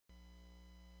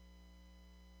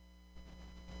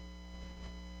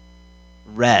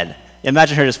red.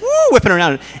 Imagine her just whipping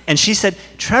around. And she said,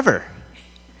 Trevor,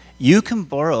 you can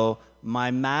borrow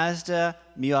my Mazda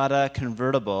Miata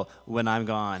convertible when I'm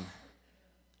gone.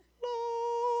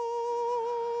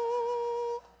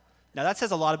 Now that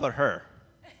says a lot about her,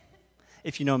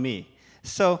 if you know me.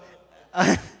 So,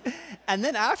 and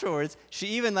then afterwards, she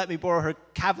even let me borrow her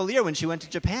Cavalier when she went to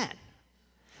Japan.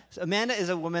 So Amanda is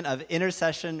a woman of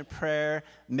intercession, prayer,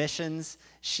 missions.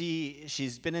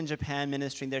 She's been in Japan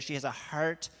ministering there. She has a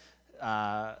heart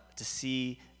to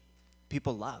see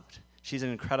people loved. She's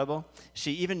incredible.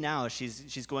 Even now,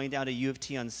 she's going down to U of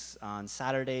T on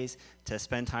Saturdays to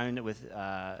spend time with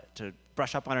to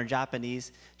brush up on her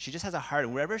Japanese. She just has a heart,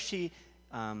 and wherever she,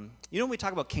 when we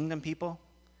talk about kingdom people,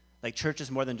 like church is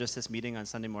more than just this meeting on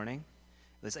Sunday morning.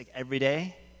 It's like every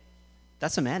day.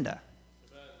 That's Amanda.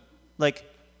 Like,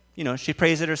 she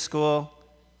prays at her school,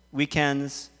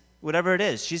 weekends, whatever it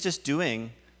is. She's just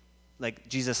doing like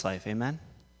Jesus life. Amen.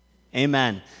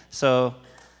 Amen. So.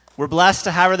 We're blessed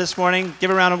to have her this morning.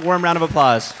 Give her a warm round of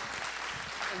applause.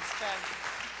 Thanks, Trev.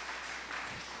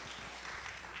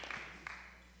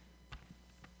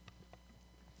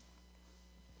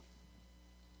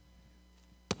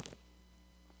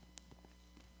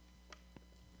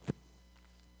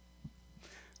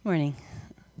 Morning.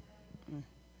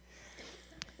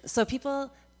 So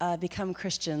people become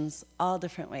Christians all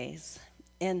different ways.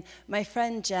 And my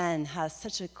friend Jen has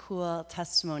such a cool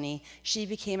testimony. She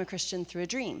became a Christian through a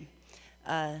dream.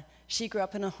 She grew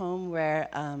up in a home where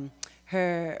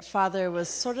her father was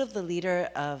sort of the leader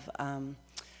of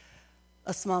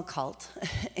a small cult.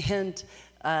 And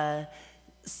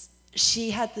she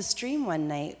had this dream one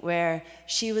night where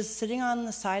she was sitting on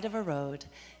the side of a road,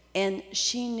 and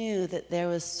she knew that there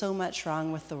was so much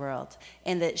wrong with the world,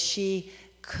 and that she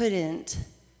couldn't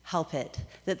help it,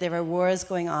 that there were wars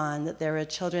going on, that there were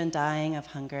children dying of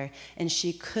hunger, and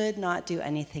she could not do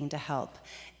anything to help.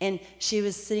 And she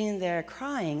was sitting there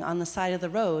crying on the side of the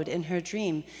road in her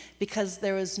dream because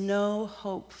there was no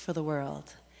hope for the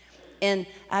world. And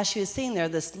as she was sitting there,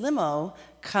 this limo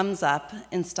comes up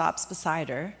and stops beside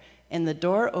her, and the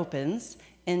door opens,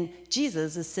 and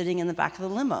Jesus is sitting in the back of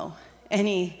the limo. And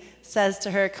he says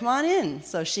to her, "Come on in."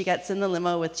 So she gets in the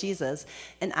limo with Jesus.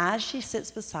 And as she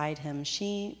sits beside him,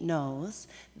 she knows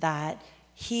that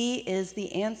he is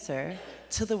the answer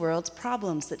to the world's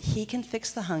problems, that he can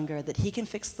fix the hunger, that he can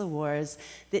fix the wars,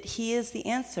 that he is the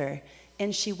answer.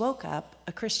 And she woke up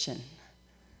a Christian.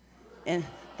 And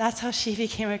that's how she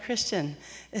became a Christian.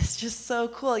 It's just so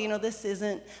cool. This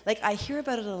isn't, I hear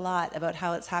about it a lot, about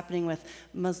how it's happening with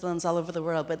Muslims all over the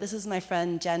world, but this is my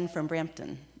friend Jen from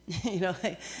Brampton.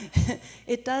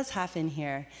 It does happen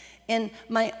here. And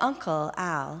my uncle,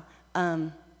 Al,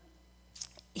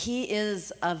 he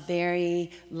is a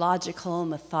very logical,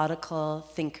 methodical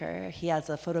thinker. He has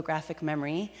a photographic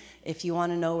memory. If you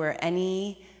want to know where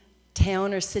any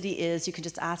town or city is, you can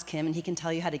just ask him, and he can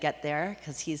tell you how to get there,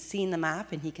 because he's seen the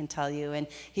map, and he can tell you. And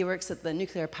he works at the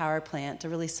nuclear power plant, a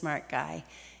really smart guy.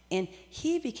 And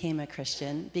he became a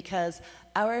Christian because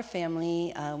our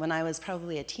family, when I was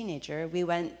probably a teenager, we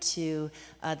went to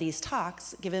these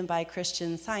talks given by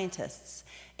Christian scientists.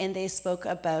 And they spoke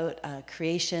about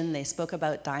creation, they spoke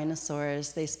about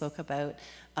dinosaurs, they spoke about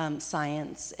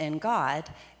science and God.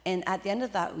 And at the end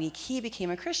of that week, he became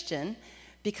a Christian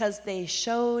because they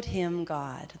showed him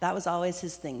God. That was always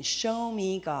his thing, show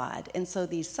me God. And so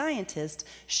these scientists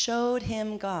showed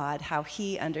him God, how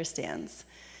he understands.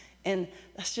 And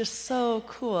that's just so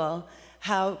cool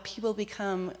how people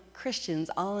become Christians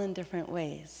all in different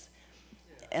ways.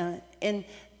 And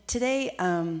today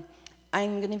I'm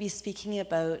going to be speaking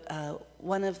about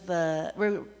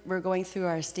we're going through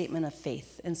our statement of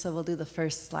faith. And so we'll do the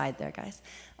first slide there, guys.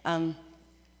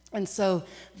 And so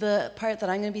the part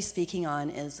that I'm going to be speaking on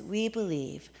is we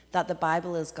believe that the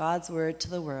Bible is God's word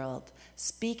to the world,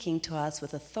 speaking to us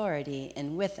with authority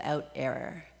and without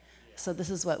error. So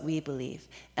this is what we believe.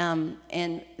 And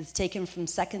it's taken from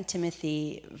 2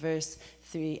 Timothy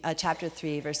chapter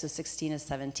 3, verses 16 to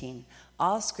 17.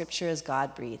 All scripture is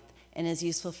God-breathed and is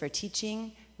useful for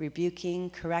teaching,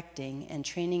 rebuking, correcting, and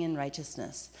training in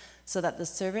righteousness, so that the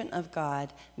servant of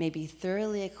God may be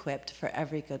thoroughly equipped for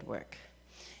every good work.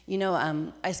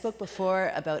 I spoke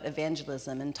before about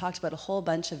evangelism and talked about a whole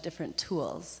bunch of different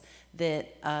tools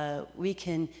that we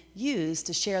can use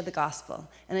to share the gospel.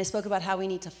 And I spoke about how we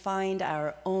need to find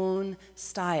our own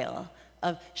style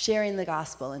of sharing the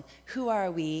gospel, and who are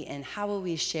we and how will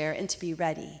we share, and to be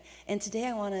ready. And today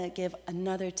I want to give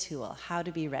another tool, how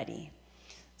to be ready.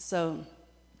 So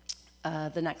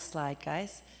the next slide,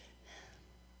 guys.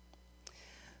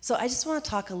 So I just want to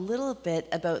talk a little bit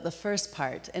about the first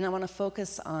part, and I want to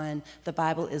focus on the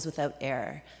Bible is without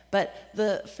error. But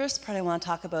the first part I want to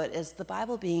talk about is the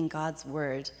Bible being God's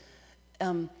word.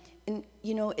 And,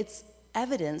 it's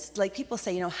evidenced, like people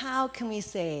say, how can we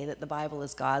say that the Bible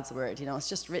is God's word? It's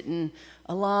just written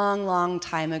a long, long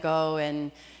time ago,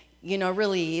 and,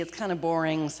 really it's kind of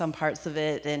boring, some parts of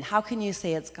it, and how can you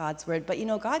say it's God's word? But,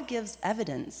 God gives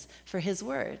evidence for his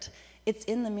word. It's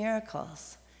in the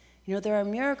miracles. There are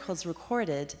miracles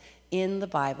recorded in the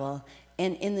Bible,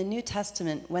 and in the New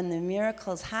Testament, when the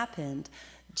miracles happened,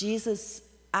 Jesus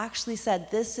actually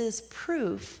said, this is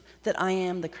proof that I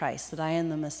am the Christ, that I am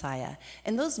the Messiah.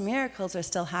 And those miracles are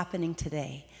still happening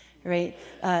today, right?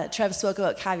 Trev spoke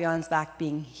about Cavion's back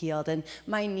being healed, and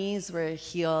my knees were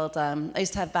healed. I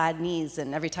used to have bad knees,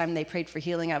 and every time they prayed for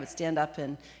healing, I would stand up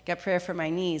and get prayer for my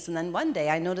knees. And then one day,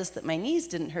 I noticed that my knees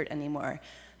didn't hurt anymore.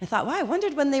 I thought, I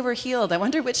wondered when they were healed. I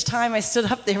wonder which time I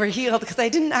stood up they were healed, because I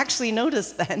didn't actually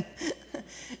notice then.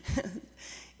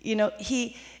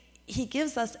 He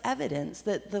gives us evidence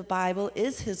that the Bible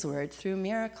is his word through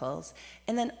miracles.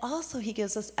 And then also he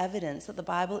gives us evidence that the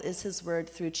Bible is his word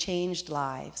through changed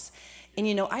lives.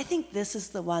 And I think this is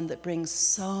the one that brings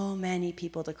so many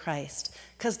people to Christ,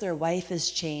 because their wife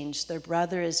is changed, their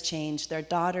brother is changed, their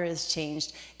daughter is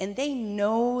changed, and they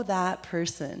know that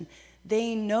person.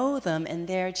 They know them, and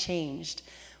they're changed.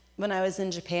 When I was in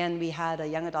Japan, we had a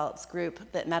young adults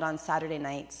group that met on Saturday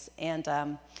nights,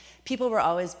 and people were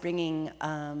always bringing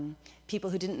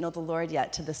people who didn't know the Lord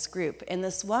yet to this group. And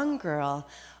this one girl,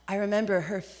 I remember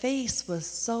her face was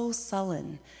so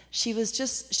sullen. She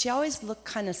always looked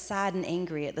kind of sad and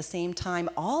angry at the same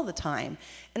time, all the time.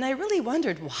 And I really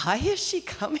wondered, why is she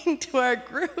coming to our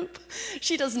group?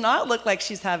 She does not look like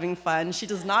she's having fun. She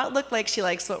does not look like she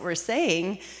likes what we're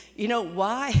saying.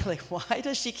 Why? Why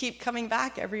does she keep coming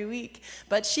back every week?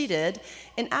 But she did.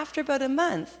 And after about a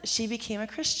month, she became a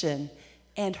Christian.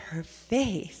 And her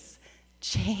face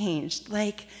changed.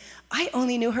 I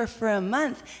only knew her for a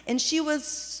month. And she was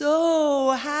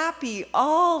so happy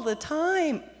all the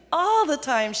time. All the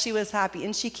time she was happy.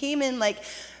 And she came in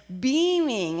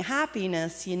beaming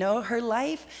happiness, her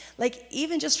life,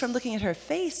 even just from looking at her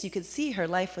face, you could see her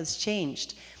life was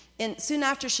changed. And soon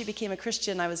after she became a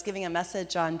Christian, I was giving a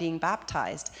message on being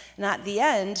baptized. And at the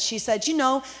end, she said,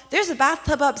 there's a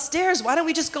bathtub upstairs. Why don't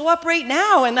we just go up right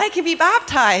now and I can be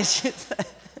baptized? She said.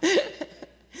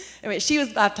 Anyway, she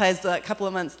was baptized a couple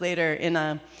of months later in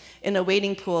a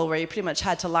wading pool where you pretty much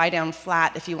had to lie down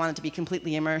flat if you wanted to be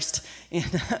completely immersed.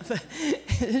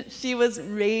 She was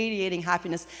radiating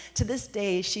happiness. To this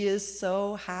day, she is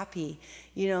so happy.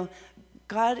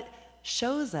 God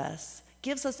shows us,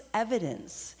 gives us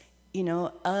evidence,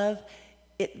 of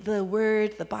it, the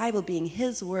word, the Bible being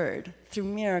his word through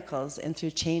miracles and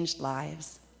through changed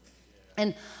lives.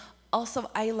 And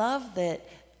also, I love that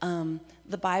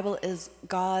the Bible is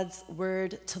God's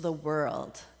word to the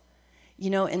world.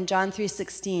 In John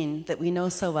 3:16 that we know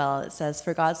so well, it says,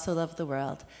 "For God so loved the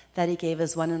world that he gave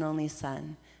his one and only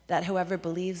Son, that whoever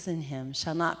believes in him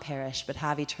shall not perish but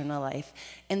have eternal life."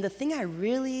 And the thing I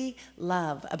really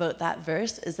love about that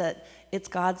verse is that it's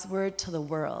God's word to the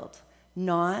world,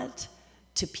 not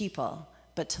to people,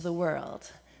 but to the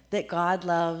world. That God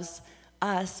loves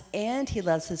us and he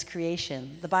loves his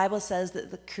creation. The Bible says that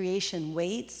the creation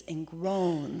waits and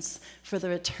groans for the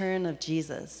return of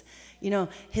Jesus.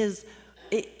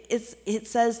 It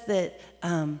says that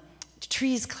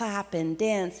trees clap and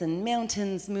dance and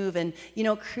mountains move, and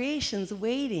creation's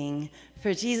waiting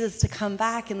for Jesus to come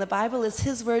back. And the Bible is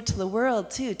his word to the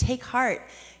world too. Take heart.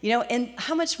 And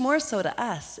how much more so to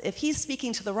us? If he's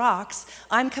speaking to the rocks,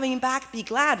 I'm coming back, be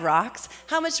glad, rocks.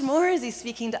 How much more is he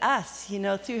speaking to us,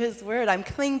 through his word? I'm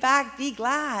coming back, be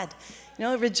glad.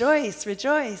 Rejoice,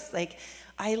 rejoice.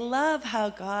 I love how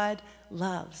God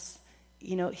loves.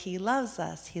 He loves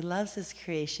us. He loves his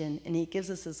creation, and he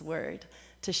gives us his word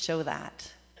to show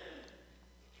that.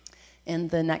 In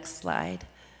the next slide.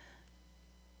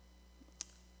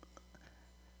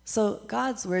 So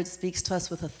God's word speaks to us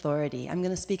with authority. I'm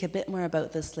going to speak a bit more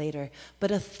about this later. But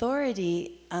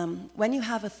authority, when you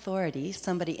have authority,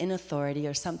 somebody in authority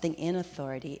or something in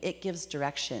authority, it gives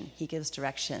direction. He gives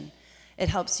direction. It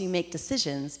helps you make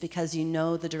decisions because you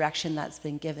know the direction that's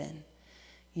been given.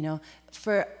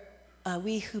 For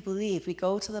we who believe, we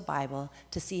go to the Bible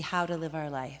to see how to live our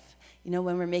life. When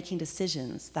we're making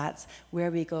decisions, that's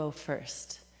where we go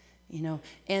first.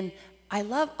 And I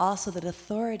love also that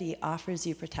authority offers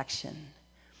you protection.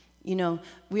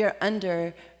 We are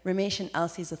under Ramesh and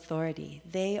Elsie's authority.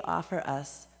 They offer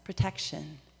us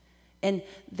protection. And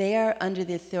they are under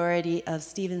the authority of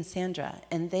Steve and Sandra,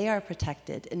 and they are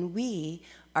protected. And we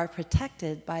are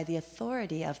protected by the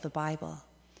authority of the Bible.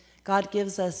 God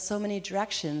gives us so many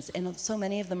directions, and so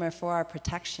many of them are for our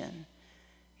protection.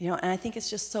 And I think it's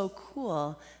just so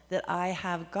cool that I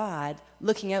have God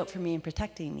looking out for me and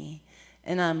protecting me.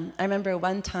 And I remember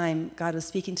one time God was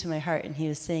speaking to my heart, and he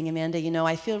was saying, Amanda,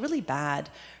 I feel really bad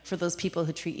for those people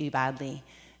who treat you badly.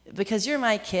 Because you're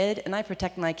my kid, and I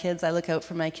protect my kids, I look out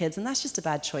for my kids, and that's just a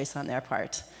bad choice on their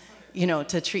part.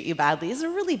 To treat you badly is a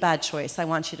really bad choice, I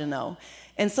want you to know.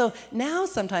 And so now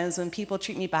sometimes when people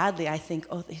treat me badly, I think,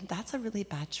 oh, that's a really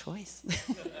bad choice.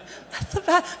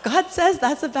 God says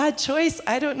that's a bad choice.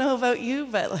 I don't know about you,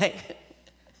 but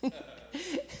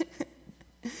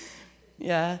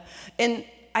yeah. And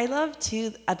I love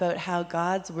too about how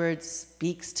God's word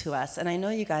speaks to us. And I know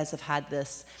you guys have had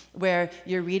this where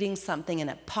you're reading something and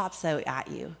it pops out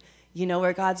at you,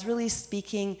 where God's really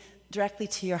speaking directly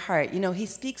to your heart. He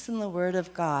speaks in the Word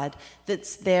of God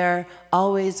that's there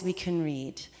always we can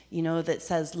read, that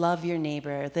says love your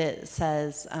neighbor, that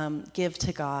says give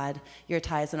to God your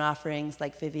tithes and offerings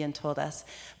like Vivian told us.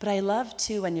 But I love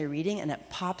too when you're reading and it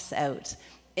pops out.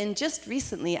 And just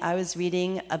recently I was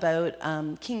reading about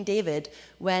King David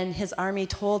when his army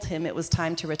told him it was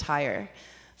time to retire.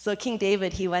 So King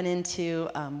David, he went into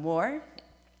war,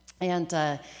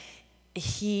 and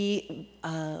he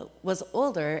was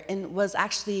older and was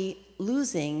actually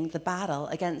losing the battle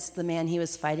against the man he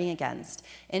was fighting against.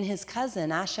 And his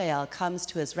cousin, Asahel, comes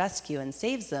to his rescue and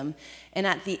saves him.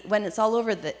 And when it's all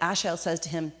over, Asahel says to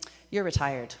him, you're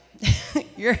retired.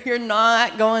 you're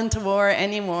not going to war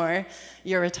anymore.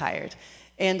 You're retired.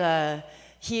 And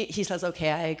he says,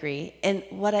 okay, I agree. And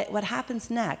what happens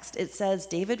next, it says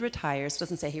David retires. It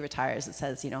doesn't say he retires. It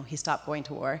says, he stopped going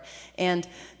to war. And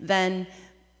then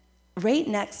right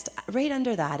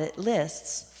under that, it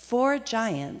lists 4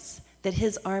 giants that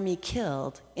his army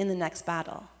killed in the next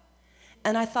battle.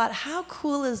 And I thought, how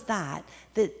cool is that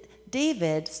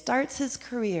David starts his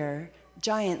career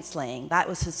giant slaying. That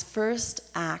was his first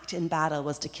act in battle,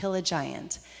 was to kill a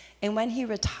giant. And when he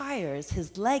retires,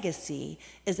 his legacy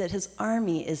is that his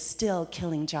army is still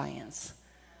killing giants.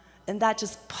 And that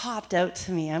just popped out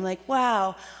to me. I'm like,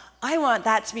 wow, I want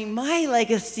that to be my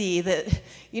legacy, that,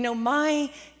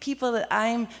 my people that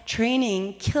I'm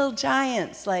training kill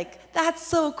giants. That's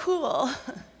so cool.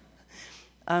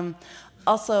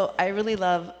 Also, I really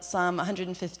love Psalm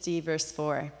 150, verse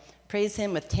 4. Praise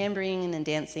him with tambourine and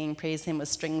dancing, praise him with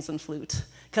strings and flute.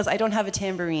 Because I don't have a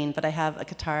tambourine, but I have a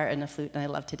guitar and a flute, and I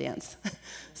love to dance.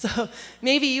 So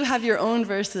maybe you have your own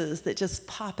verses that just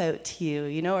pop out to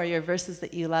you, or your verses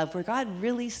that you love, where God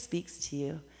really speaks to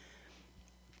you.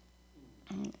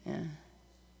 Yeah.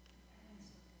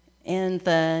 And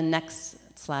the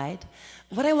next slide.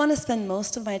 What I want to spend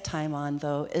most of my time on,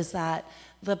 though, is that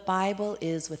the Bible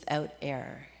is without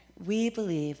error. We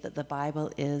believe that the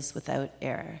Bible is without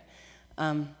error.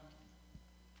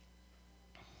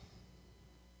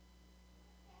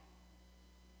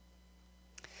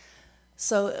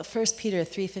 So 1 Peter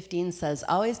 3:15 says,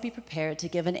 always be prepared to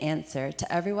give an answer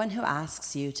to everyone who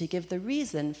asks you to give the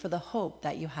reason for the hope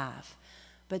that you have.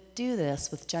 But do this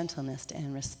with gentleness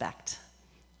and respect.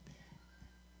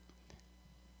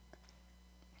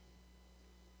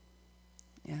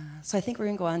 Yeah, so I think we're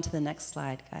going to go on to the next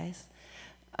slide, guys.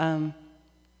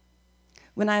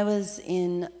 When I was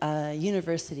in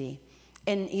university,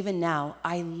 and even now,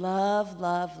 I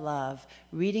love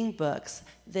reading books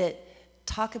that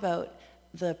talk about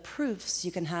the proofs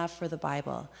you can have for the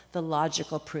Bible, the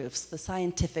logical proofs, the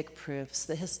scientific proofs,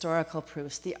 the historical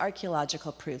proofs, the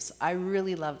archaeological proofs. I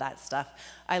really love that stuff.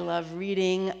 I love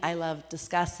reading, I love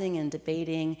discussing and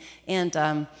debating, and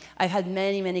I've had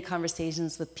many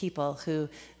conversations with people who,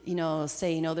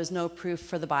 say, there's no proof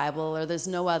for the Bible, or there's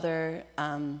no other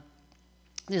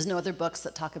books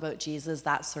that talk about Jesus,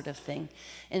 that sort of thing.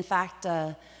 In fact,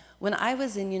 when I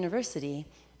was in university,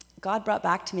 God brought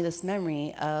back to me this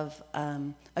memory of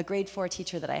a grade 4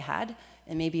 teacher that I had,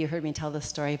 and maybe you heard me tell this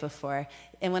story before.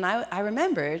 And when I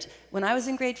remembered, when I was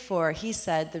in grade 4, he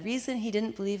said the reason he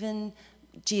didn't believe in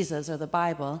Jesus or the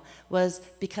Bible was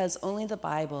because only the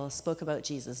Bible spoke about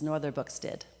Jesus, no other books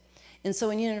did. And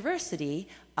so in university,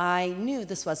 I knew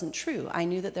this wasn't true. I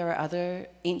knew that there were other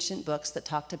ancient books that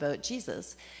talked about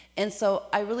Jesus. And so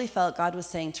I really felt God was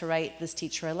saying to write this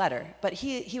teacher a letter. But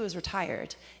he was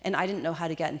retired, and I didn't know how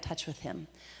to get in touch with him.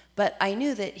 But I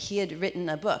knew that he had written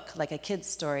a book, like a kid's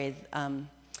story. And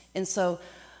so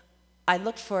I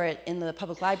looked for it in the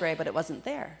public library, but it wasn't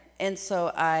there. And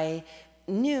so I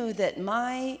knew that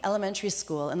my elementary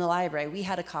school in the library, we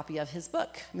had a copy of his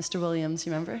book. Mr. Williams,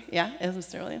 you remember? Yeah, it was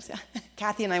Mr. Williams, yeah.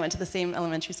 Kathy and I went to the same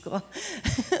elementary school.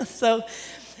 So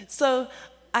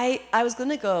I was going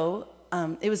to go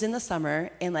it was in the summer,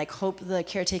 and like Hope, the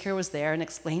caretaker, was there and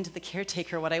explained to the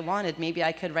caretaker what I wanted. Maybe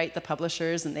I could write the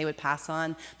publishers and they would pass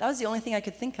on. That was the only thing I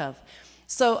could think of.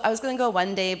 So I was going to go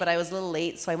one day, but I was a little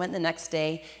late, so I went the next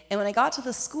day. And when I got to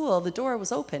the school, the door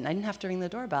was open. I didn't have to ring the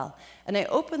doorbell. And I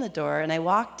opened the door, and I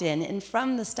walked in, and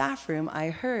from the staff room, I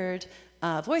heard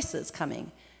voices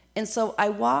coming. And so I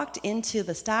walked into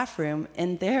the staff room,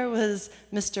 and there was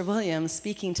Mr. Williams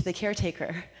speaking to the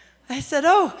caretaker. I said,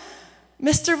 "Oh,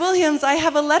 Mr. Williams, I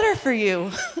have a letter for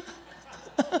you."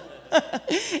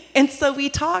 And so we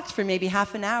talked for maybe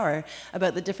half an hour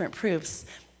about the different proofs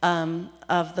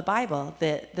of the Bible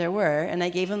that there were, and I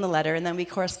gave him the letter, and then we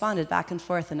corresponded back and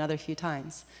forth another few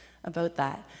times about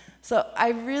that. So I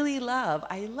really love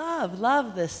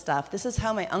this stuff. This is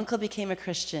how my uncle became a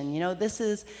Christian. This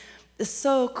is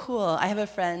so cool. I have a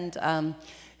friend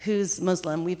who's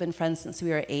Muslim. We've been friends since we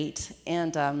were 8,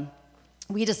 and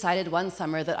we decided one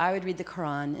summer that I would read the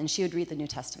Quran and she would read the New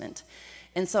Testament.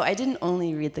 And so I didn't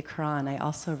only read the Quran, I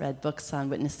also read books on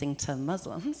witnessing to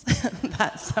Muslims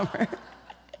that summer.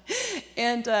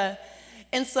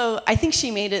 And so I think she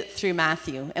made it through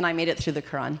Matthew, and I made it through the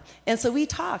Quran. And so we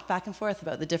talked back and forth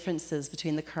about the differences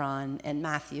between the Quran and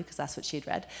Matthew, because that's what she'd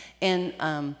read, and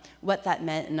what that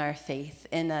meant in our faith.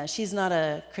 And she's not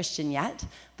a Christian yet,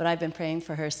 but I've been praying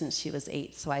for her since she was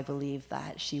 8, so I believe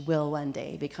that she will one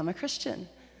day become a Christian,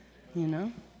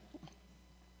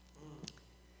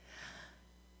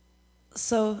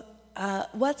 So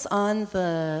what's on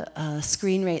the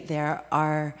screen right there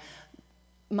are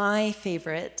my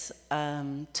favorite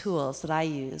tools that I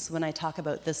use when I talk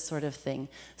about this sort of thing.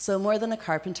 So More Than a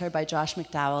Carpenter by Josh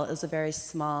McDowell is a very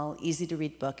small,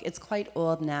 easy-to-read book. It's quite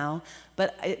old now,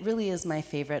 but it really is my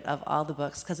favorite of all the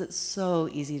books because it's so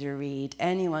easy to read.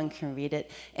 Anyone can read it,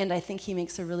 and I think he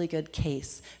makes a really good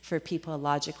case for people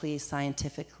logically,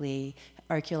 scientifically,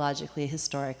 archaeologically,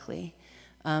 historically.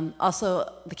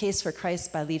 Also, The Case for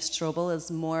Christ by Leif Strobel is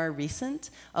more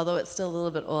recent, although it's still a little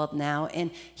bit old now.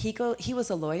 And he was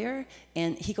a lawyer,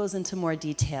 and he goes into more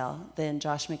detail than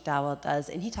Josh McDowell does.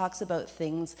 And he talks about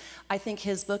things. I think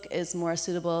his book is more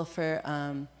suitable for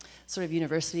sort of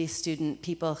university student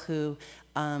people who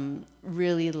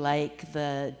really like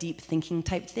the deep thinking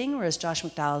type thing, whereas Josh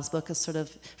McDowell's book is sort of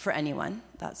for anyone.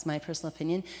 That's my personal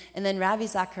opinion. And then Ravi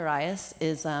Zacharias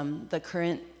is the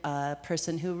current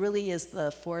person who really is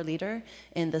the leader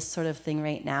in this sort of thing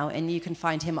right now, and you can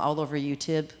find him all over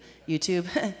YouTube.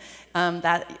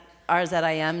 That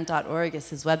rzim.org is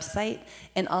his website,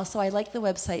 and also I like the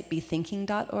website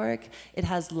bethinking.org. It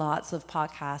has lots of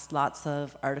podcasts, lots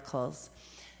of articles.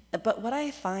 But what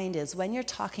I find is when you're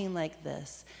talking like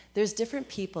this, there's different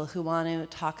people who want to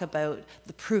talk about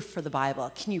the proof for the Bible.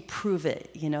 Can you prove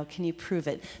it? Can you prove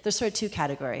it? There's sort of two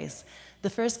categories. The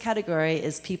first category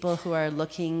is people who are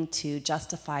looking to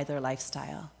justify their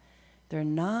lifestyle. They're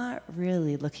not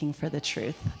really looking for the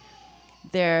truth.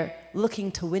 They're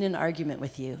looking to win an argument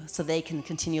with you so they can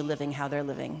continue living how they're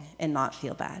living and not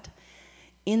feel bad.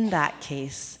 In that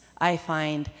case, I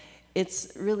find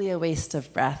it's really a waste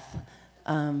of breath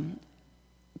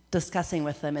discussing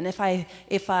with them. And if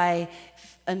I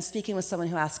am speaking with someone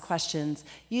who asks questions,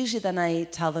 usually then I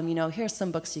tell them, here's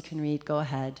some books you can read, go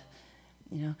ahead.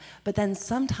 But then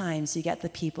sometimes you get the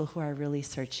people who are really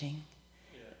searching.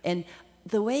 Yeah. And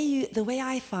the way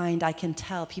I find I can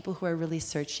tell people who are really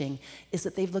searching is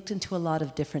that they've looked into a lot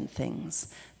of different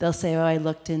things. They'll say, I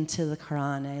looked into the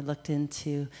Quran, I looked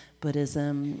into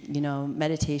Buddhism,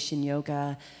 meditation,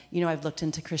 yoga, I've looked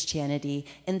into Christianity,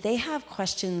 and they have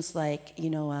questions like,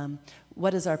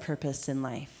 what is our purpose in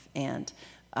life? And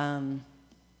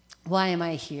why am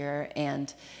I here?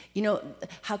 And,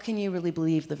 how can you really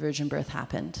believe the virgin birth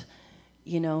happened?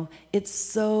 It's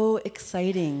so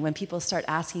exciting when people start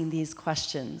asking these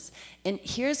questions. And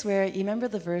here's where, you remember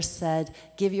the verse said,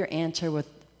 give your answer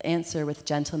with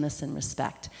gentleness and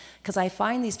respect. Because I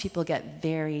find these people get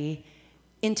very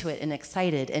into it and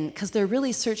excited, and because they're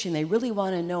really searching, they really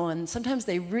want to know, and sometimes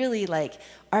they really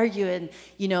argue, and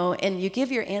and you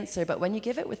give your answer, but when you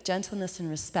give it with gentleness and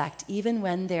respect, even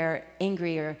when they're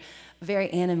angry or very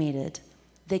animated,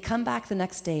 they come back the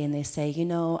next day and they say,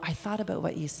 I thought about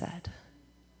what you said.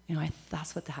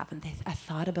 That's what happened. I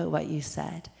thought about what you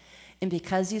said. And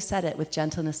because you said it with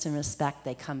gentleness and respect,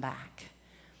 they come back.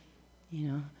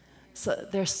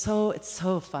 So it's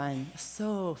so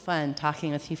fun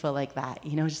talking with people like that.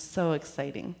 Just so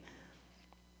exciting.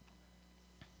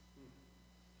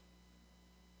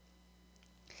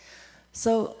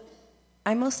 So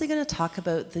I'm mostly going to talk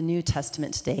about the New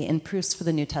Testament today and proofs for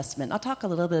the New Testament. I'll talk a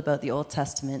little bit about the Old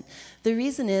Testament. The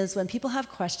reason is when people have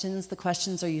questions, the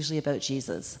questions are usually about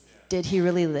Jesus. did he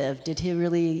really live? Did he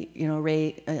really,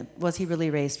 was he really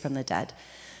raised from the dead?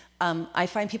 I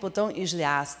find people don't usually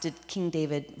ask, did King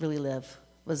David really live?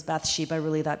 Was Bathsheba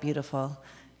really that beautiful?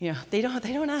 They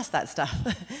don't ask that stuff.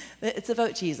 It's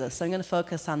about Jesus, so I'm going to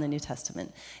focus on the New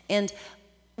Testament. And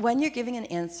when you're giving an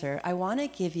answer, I want to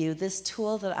give you this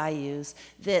tool that I use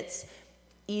that's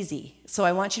easy. So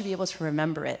I want you to be able to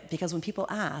remember it, because when people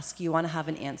ask, you want to have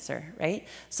an answer, right?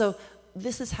 So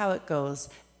this is how it goes.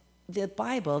 The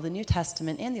Bible, the New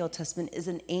Testament and the Old Testament, is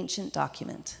an ancient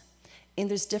document. And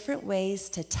there's different ways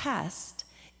to test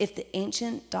if the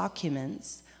ancient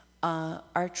documents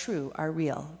are true, are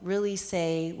real, really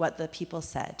say what the people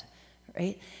said,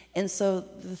 right? And so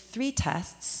the three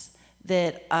tests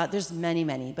that, there's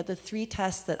many, but the three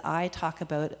tests that I talk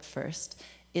about first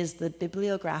is the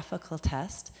bibliographical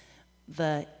test,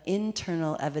 the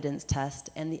internal evidence test,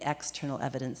 and the external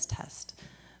evidence test.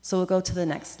 So we'll go to the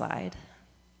next slide.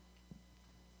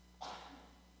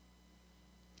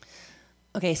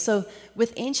 Okay, so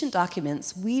with ancient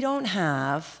documents, we don't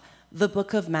have the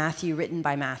book of Matthew written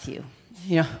by Matthew.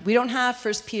 We don't have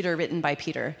 1 Peter written by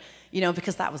Peter,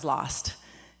 because that was lost.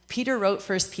 Peter wrote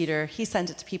 1 Peter, he sent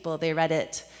it to people, they read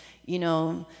it,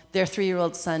 their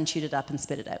 3-year-old son chewed it up and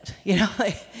spit it out.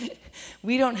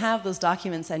 We don't have those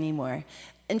documents anymore.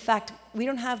 In fact, we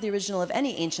don't have the original of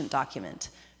any ancient document,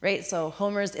 right? So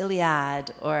Homer's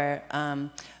Iliad or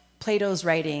Plato's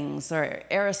writings or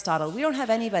Aristotle, we don't have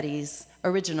anybody's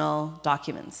original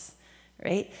documents,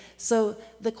 right? So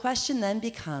the question then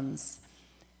becomes,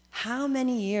 how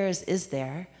many years is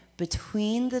there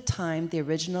between the time the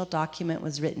original document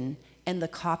was written and the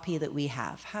copy that we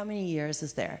have? How many years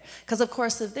is there? Because of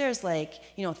course, if there's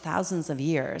thousands of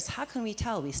years, how can we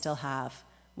tell we still have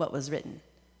what was written,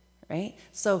 right?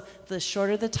 So the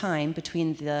shorter the time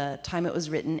between the time it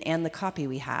was written and the copy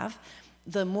we have,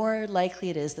 the more likely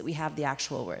it is that we have the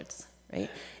actual words, right?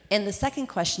 And the second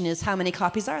question is, how many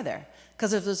copies are there?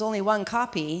 Because if there's only one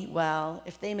copy, well,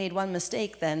 if they made one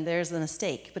mistake, then there's a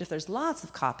mistake. But if there's lots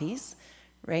of copies,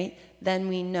 right, then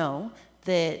we know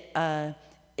that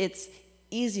it's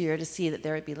easier to see that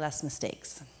there would be less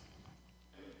mistakes.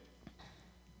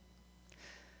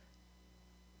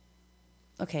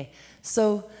 Okay,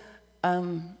 so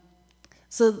the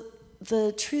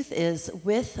truth is,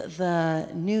 with the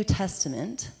New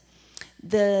Testament,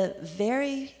 the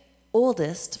very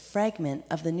oldest fragment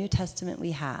of the New Testament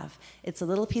we have, it's a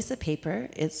little piece of paper.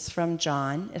 It's from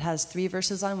John. It has 3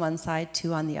 verses on one side,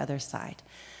 2 on the other side.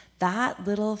 That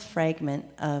little fragment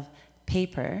of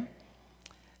paper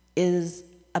is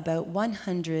about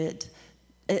 100,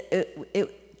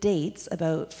 it dates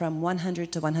about from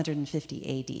 100 to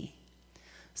 150 AD.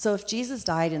 So if Jesus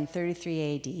died in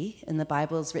 33 AD, and the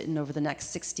Bible is written over the next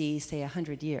 60, say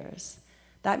 100 years,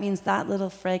 that means that little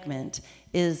fragment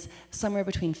is somewhere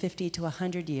between 50 to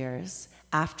 100 years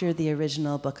after the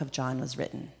original book of John was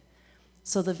written.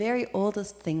 So the very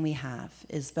oldest thing we have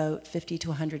is about 50 to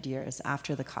 100 years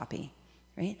after the copy,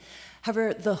 right?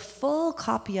 However, the full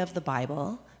copy of the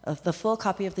Bible, the full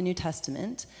copy of the New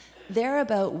Testament, they're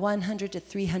about 100 to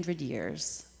 300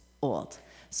 years old.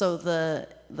 So the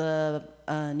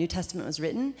New Testament was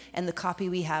written, and the copy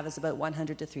we have is about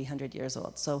 100 to 300 years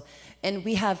old. So, and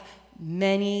we have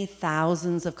many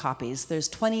thousands of copies. There's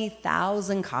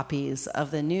 20,000 copies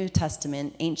of the New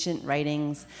Testament, ancient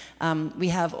writings. We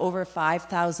have over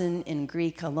 5,000 in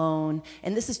Greek alone.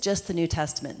 And this is just the New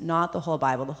Testament, not the whole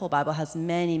Bible. The whole Bible has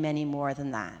many, many more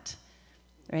than that,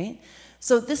 right?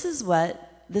 So I'm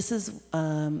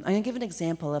going to give an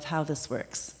example of how this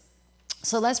works.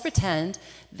 So let's pretend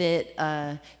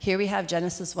that here we have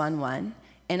Genesis 1:1,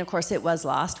 and of course it was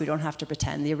lost. We don't have to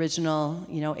pretend. The original,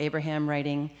 Abraham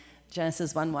writing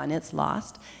Genesis 1:1, it's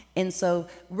lost. And so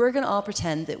we're going to all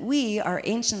pretend that we are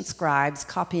ancient scribes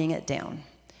copying it down.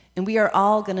 And we are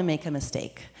all going to make a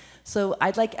mistake. So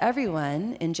I'd like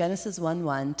everyone in Genesis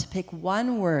 1:1 to pick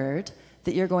one word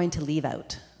that you're going to leave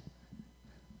out.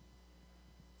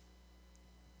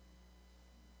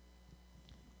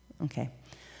 Okay.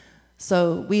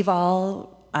 So we've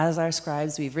all, as our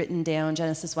scribes, we've written down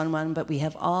Genesis 1:1, but we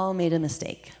have all made a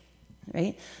mistake,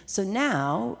 right? So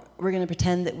now we're going to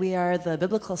pretend that we are the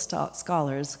biblical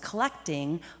scholars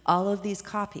collecting all of these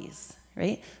copies,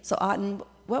 right? So Otten,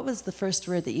 what was the first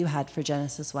word that you had for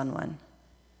Genesis 1:1?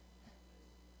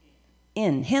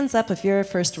 In. Hands up if your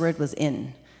first word was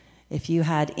in. If you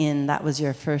had in, that was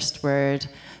your first word.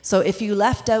 So if you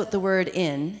left out the word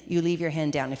in, you leave your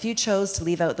hand down. If you chose to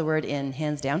leave out the word in,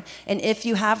 hands down. And if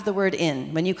you have the word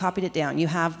in, when you copied it down, you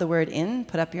have the word in,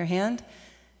 put up your hand.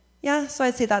 Yeah, so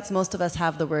I'd say that's most of us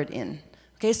have the word in.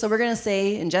 Okay, so we're going to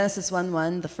say in Genesis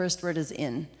 1:1, the first word is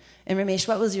in. And Ramesh,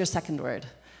 what was your second word?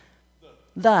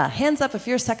 The. Hands up if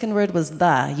your second word was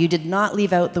the. You did not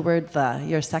leave out the word the.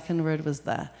 Your second word was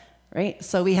the, right?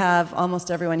 So we have, almost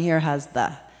everyone here has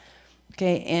the.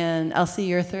 Okay, and Elsie,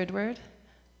 your third word?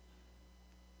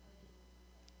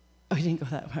 Oh, you didn't go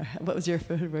that far. What was your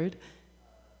third word?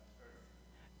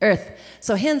 Earth.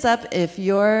 So hands up if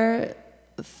you're,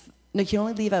 no, you can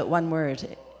only leave out one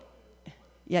word.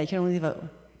 Yeah, you can only leave out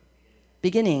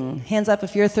beginning. Hands up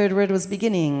if your third word was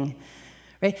beginning.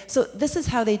 Right? So this is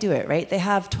how they do it, right? They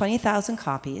have 20,000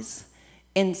 copies,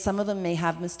 and some of them may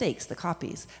have mistakes, the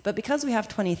copies. But because we have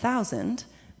 20,000,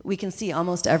 we can see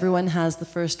almost everyone has the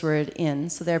first word in,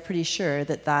 so they're pretty sure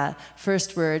that that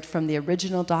first word from the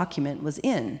original document was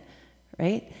in,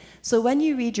 right? So when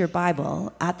you read your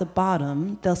Bible, at the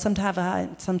bottom, they'll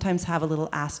sometimes have a little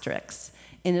asterisk,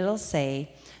 and it'll say,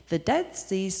 the Dead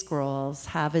Sea Scrolls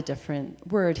have a different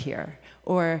word here,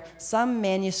 or some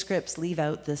manuscripts leave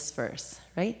out this verse,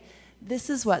 right? This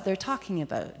is what they're talking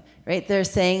about, right? They're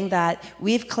saying that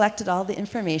we've collected all the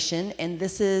information, and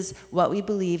this is what we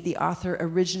believe the author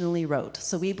originally wrote.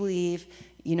 So we believe,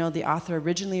 the author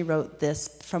originally wrote this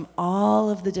from all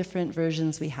of the different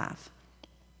versions we have,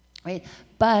 right?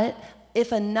 But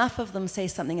if enough of them say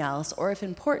something else, or if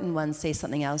important ones say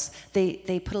something else,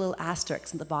 they put a little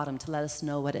asterisk at the bottom to let us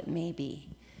know what it may be.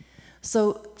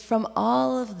 So from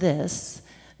all of this,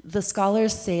 the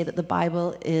scholars say that the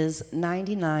Bible is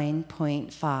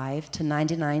 99.5 to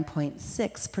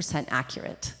 99.6%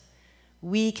 accurate.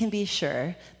 We can be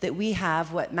sure that we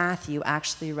have what Matthew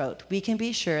actually wrote. We can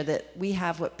be sure that we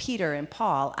have what Peter and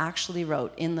Paul actually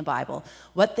wrote in the Bible.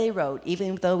 What they wrote,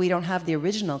 even though we don't have the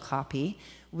original copy,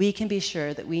 we can be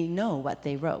sure that we know what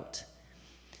they wrote.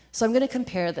 So I'm going to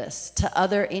compare this to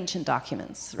other ancient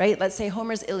documents, right? Let's say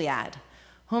Homer's Iliad.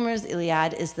 Homer's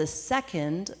Iliad is the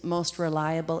second most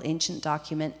reliable ancient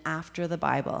document after the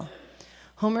Bible.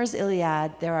 Homer's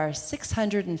Iliad, there are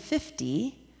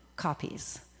 650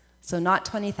 copies. So not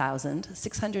 20,000,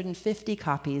 650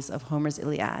 copies of Homer's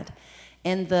Iliad.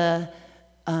 And the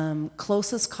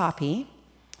closest copy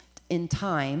in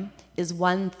time is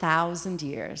 1,000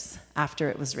 years after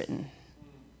it was written.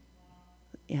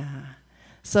 Yeah.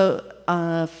 So,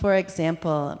 for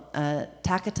example,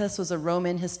 Tacitus was a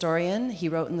Roman historian. He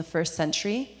wrote in the 1st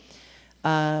century.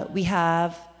 We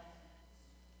have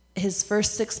his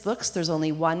first 6 books. There's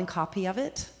only one copy of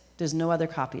it. There's no other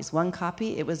copies. One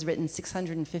copy. It was written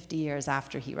 650 years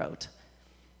after he wrote.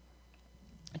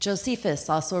 Josephus,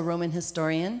 also a Roman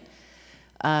historian.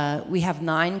 We have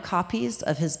 9 copies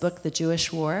of his book, The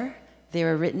Jewish War. They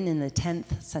were written in the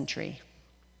 10th century.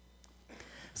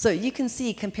 So you can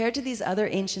see, compared to these other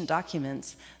ancient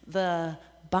documents, the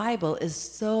Bible is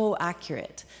so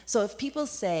accurate. So if people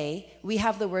say, we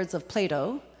have the words of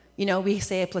Plato, we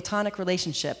say a platonic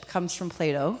relationship comes from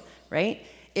Plato, right?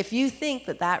 If you think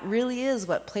that that really is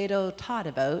what Plato taught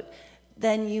about,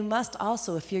 then you must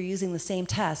also, if you're using the same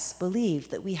tests,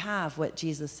 believe that we have what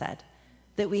Jesus said,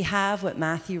 that we have what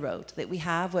Matthew wrote, that we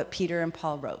have what Peter and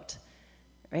Paul wrote.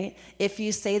 Right? If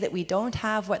you say that we don't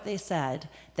have what they said,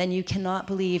 then you cannot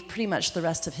believe pretty much the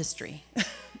rest of history,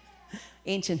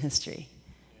 ancient history,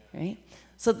 right?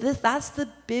 So that's the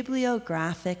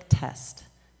bibliographic test,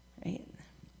 right?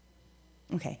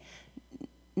 Okay,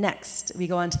 next, we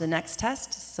go on to the next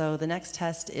test. So the next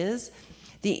test is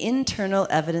the internal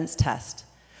evidence test.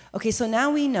 Okay, so now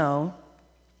we know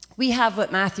we have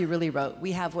what Matthew really wrote,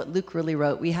 we have what Luke really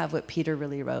wrote, we have what Peter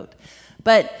really wrote,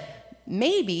 but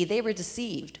maybe they were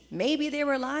deceived. Maybe they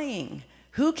were lying.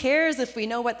 Who cares if we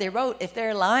know what they wrote if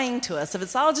they're lying to us? If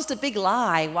it's all just a big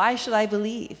lie, why should I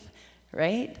believe,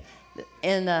 right?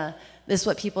 And this is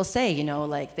what people say,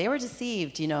 like they were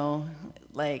deceived, even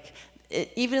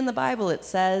in the Bible it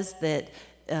says that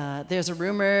there's a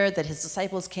rumor that his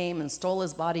disciples came and stole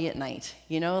his body at night.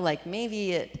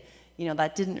 Maybe it,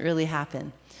 that didn't really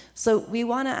happen. So we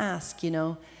want to ask,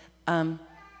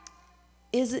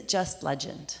 is it just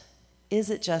legend? Is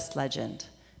it just legend,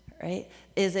 right?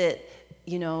 Is it,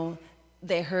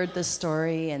 they heard the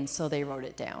story and so they wrote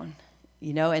it down,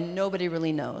 and nobody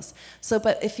really knows. So,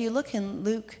 but if you look in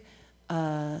Luke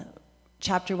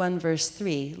chapter 1, verse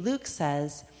 3, Luke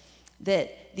says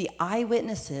that the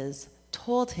eyewitnesses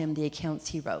told him the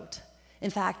accounts he wrote. In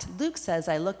fact, Luke says,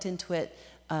 I looked into it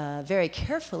very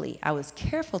carefully. I was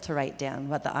careful to write down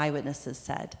what the eyewitnesses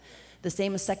said. The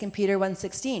same as 2 Peter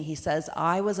 1:16. He says,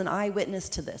 I was an eyewitness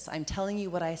to this. I'm telling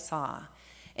you what I saw.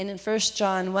 And in 1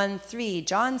 John 1:3,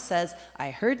 John says,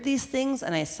 I heard these things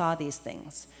and I saw these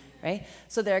things, right?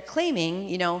 So they're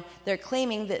claiming,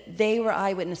 that they were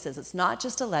eyewitnesses. It's not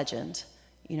just a legend.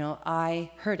 I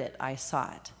heard it, I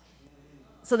saw it.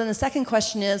 So then the second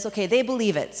question is, okay, they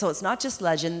believe it. So it's not just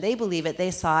legend. They believe it.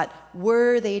 They saw it.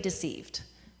 Were they deceived?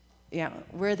 Yeah,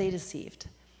 were they deceived?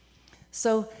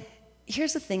 So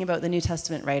here's the thing about the New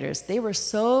Testament writers. They were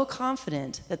so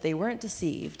confident that they weren't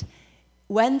deceived.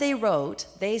 When they wrote,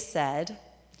 they said,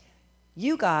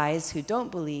 you guys who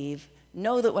don't believe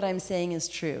know that what I'm saying is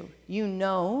true. You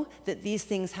know that these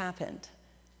things happened,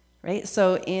 right?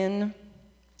 So in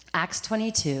Acts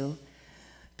 22,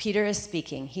 Peter is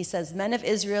speaking. He says, men of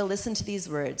Israel, listen to these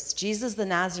words. Jesus the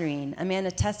Nazarene, a man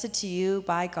attested to you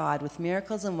by God with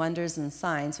miracles and wonders and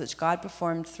signs which God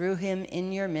performed through him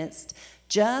in your midst,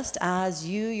 just as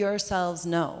you yourselves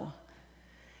know.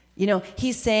 You know,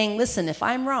 he's saying, listen, if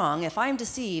I'm wrong, if I'm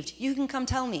deceived, you can come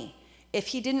tell me. If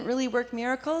he didn't really work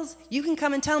miracles, you can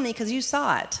come and tell me because you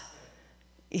saw it.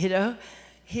 You know,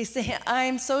 he's saying,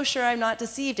 I'm so sure I'm not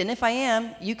deceived. And if I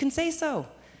am, you can say so.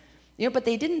 You know, but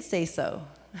they didn't say so.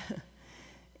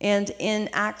 And in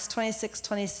Acts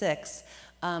 26:26,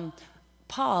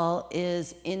 Paul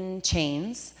is in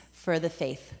chains for the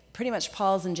faith. Pretty much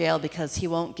Paul's in jail because he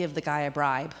won't give the guy a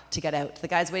bribe to get out. The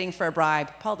guy's waiting for a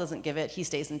bribe. Paul doesn't give it. He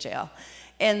stays in jail.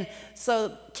 And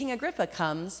so King Agrippa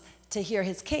comes to hear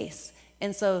his case.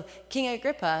 And so King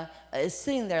Agrippa is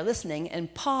sitting there listening,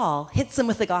 and Paul hits him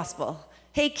with the gospel.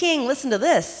 Hey, King, listen to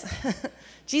this.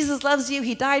 Jesus loves you.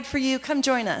 He died for you. Come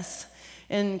join us.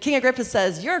 And King Agrippa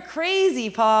says, you're crazy,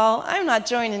 Paul. I'm not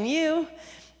joining you.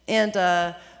 And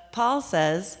Paul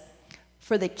says,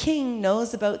 for the king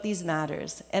knows about these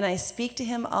matters, and I speak to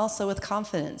him also with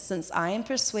confidence, since I am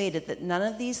persuaded that none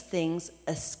of these things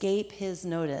escape his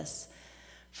notice.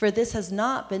 For this has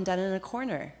not been done in a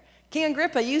corner. King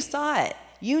Agrippa, you saw it.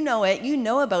 You know it. You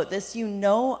know about this. You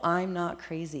know I'm not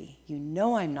crazy. You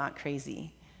know I'm not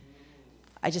crazy.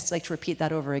 I just like to repeat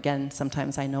that over again.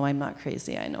 Sometimes I know I'm not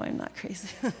crazy. I know I'm not crazy.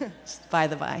 Just by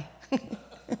the by.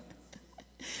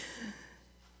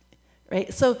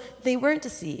 Right? So they weren't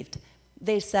deceived.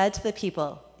 They said to the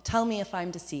people, tell me if I'm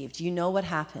deceived. You know what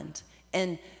happened.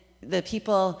 And the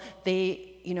people,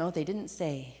 they didn't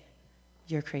say,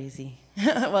 you're crazy.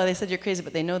 Well, they said you're crazy,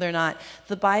 but they know they're not.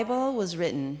 The Bible was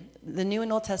written, the New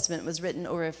and Old Testament was written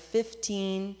over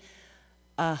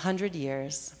 1,500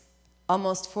 years.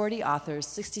 Almost 40 authors,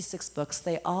 66 books,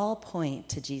 they all point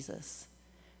to Jesus,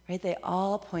 right? They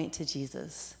all point to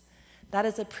Jesus. That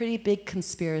is a pretty big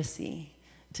conspiracy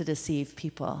to deceive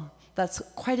people. That's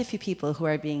quite a few people who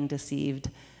are being deceived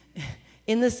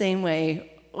in the same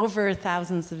way over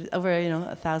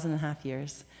 1,500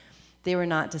 years. They were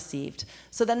not deceived.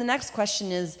 So then the next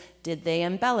question is, did they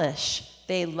embellish?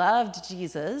 They loved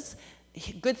Jesus.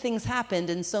 Good things happened,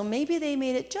 and so maybe they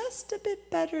made it just a bit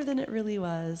better than it really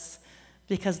was,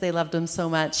 because they loved him so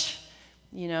much,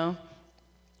 you know.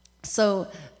 So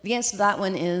the answer to that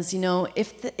one is,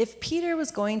 if Peter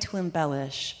was going to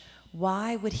embellish,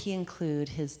 why would he include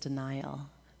his denial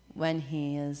when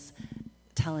he is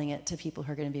telling it to people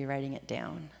who are going to be writing it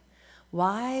down?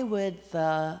 Why would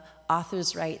the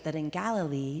authors write that in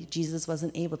Galilee, Jesus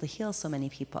wasn't able to heal so many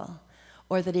people?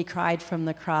 Or that he cried from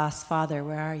the cross, Father,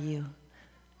 where are you?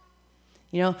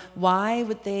 Why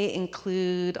would they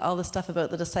include all the stuff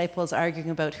about the disciples arguing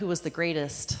about who was the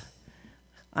greatest?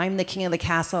 I'm the king of the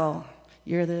castle.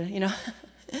 You're the,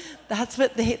 that's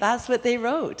what they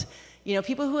wrote.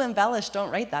 People who embellish don't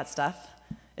write that stuff.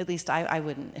 At least I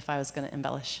wouldn't if I was going to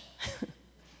embellish.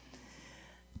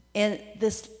 And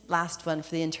this last one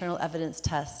for the internal evidence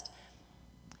test.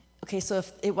 Okay, so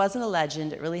if it wasn't a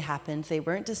legend, it really happened, they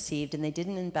weren't deceived, and they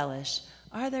didn't embellish,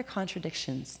 are there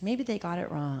contradictions? Maybe they got it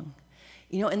wrong.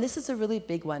 And this is a really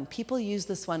big one. People use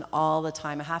this one all the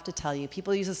time. I have to tell you,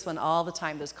 people use this one all the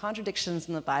time. There's contradictions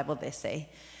in the Bible, they say.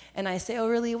 And I say, oh,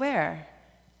 really, where?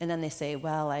 And then they say,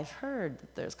 well, I've heard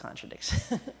that there's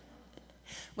contradictions.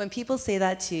 When people say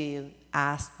that to you,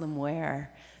 ask them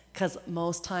where. Because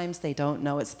most times they don't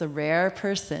know. It's the rare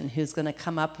person who's going to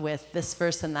come up with this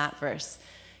verse and that verse.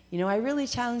 I really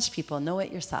challenge people, know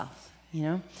it yourself,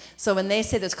 So when they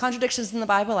say there's contradictions in the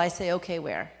Bible, I say, okay,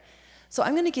 where? So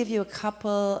I'm going to give you a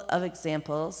couple of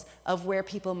examples of where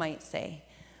people might say,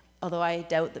 although I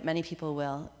doubt that many people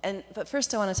will. But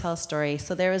first I want to tell a story.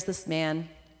 So there was this man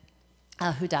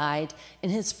who died,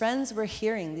 and his friends were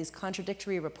hearing these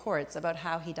contradictory reports about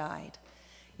how he died.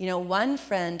 One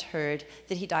friend heard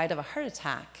that he died of a heart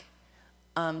attack,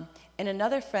 and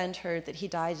another friend heard that he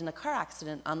died in a car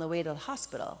accident on the way to the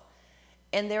hospital.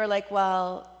 And they were like,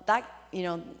 well,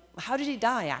 how did he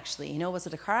die actually? Was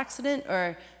it a car accident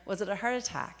or was it a heart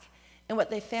attack? And what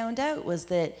they found out was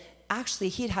that actually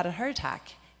he'd had a heart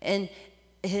attack. And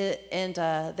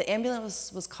The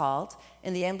ambulance was called,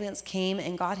 and the ambulance came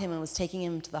and got him and was taking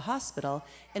him to the hospital.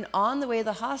 And on the way to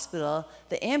the hospital,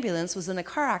 the ambulance was in a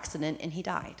car accident, and he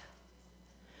died.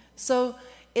 So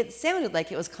it sounded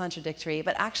like it was contradictory,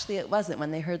 but actually it wasn't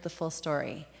when they heard the full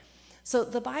story. So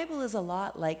the Bible is a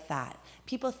lot like that.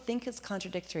 People think it's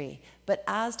contradictory, but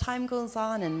as time goes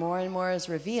on and more is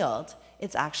revealed,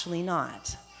 it's actually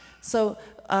not. So,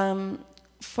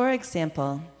 for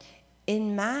example,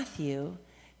 in Matthew,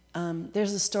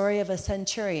 there's a story of a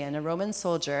centurion, a Roman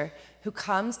soldier, who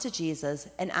comes to Jesus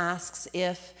and asks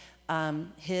if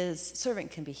his servant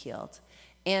can be healed.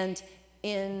 And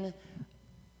in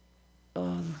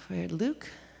Luke?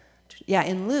 Yeah,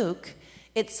 in Luke,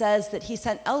 it says that he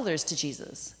sent elders to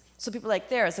Jesus. So people are like,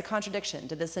 there is a contradiction.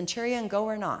 Did the centurion go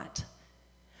or not?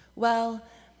 Well,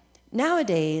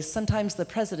 nowadays, sometimes the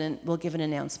president will give an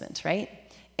announcement, right?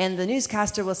 And the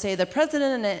newscaster will say, the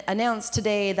president announced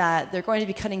today that they're going to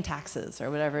be cutting taxes,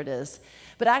 or whatever it is.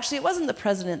 But actually, it wasn't the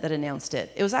president that announced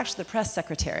it. It was actually the press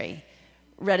secretary.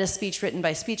 Read a speech written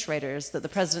by speechwriters that the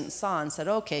president saw and said,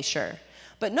 okay, sure.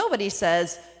 But nobody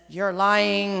says, you're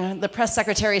lying, the press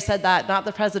secretary said that, not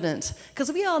the president.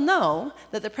 Because we all know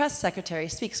that the press secretary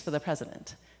speaks for the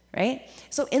president, right?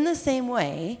 So in the same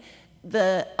way,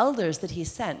 the elders that he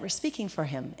sent were speaking for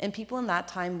him, and people in that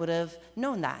time would have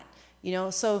known that.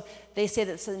 So they say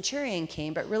that the centurion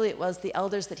came, but really it was the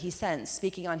elders that he sent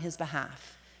speaking on his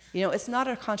behalf. It's not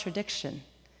a contradiction.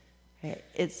 Right?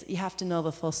 You have to know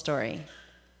the full story.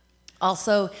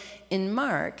 Also, in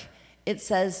Mark, it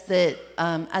says that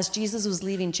as Jesus was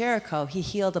leaving Jericho, he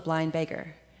healed a blind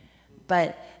beggar.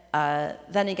 But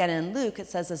then again in Luke, it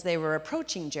says as they were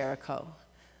approaching Jericho.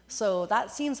 So that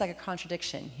seems like a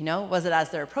contradiction, Was it as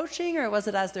they're approaching or was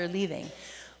it as they're leaving?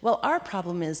 Well, our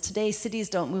problem is today cities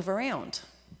don't move around.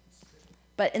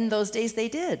 But in those days they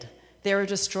did. They were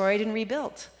destroyed and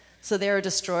rebuilt. So they were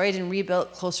destroyed and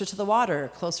rebuilt closer to the water,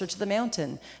 closer to the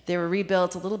mountain. They were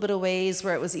rebuilt a little bit of ways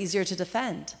where it was easier to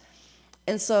defend.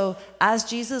 And so as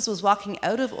Jesus was walking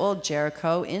out of old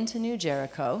Jericho into new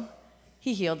Jericho,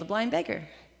 he healed the blind beggar.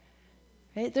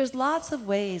 Right? There's lots of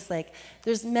ways,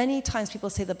 there's many times people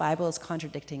say the Bible is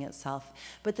contradicting itself.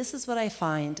 But this is what I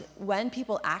find. When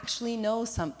people actually know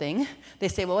something, they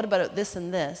say, well, what about this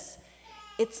and this?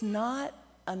 It's not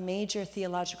a major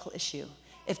theological issue.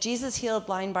 If Jesus healed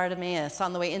blind Bartimaeus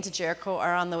on the way into Jericho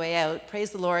or on the way out,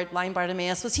 praise the Lord, blind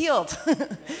Bartimaeus was healed.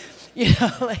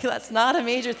 That's not a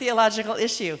major theological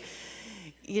issue.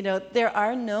 There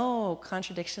are no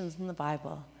contradictions in the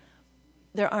Bible.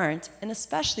 There aren't, and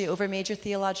especially over major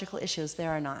theological issues,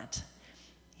 there are not.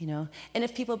 And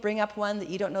if people bring up one that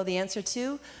you don't know the answer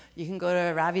to, you can go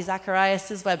to Ravi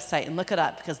Zacharias' website and look it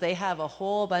up, because they have a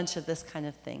whole bunch of this kind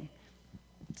of thing.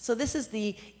 So this is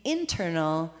the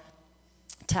internal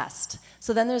test.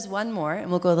 So then there's one more, and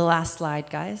we'll go to the last slide,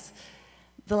 guys.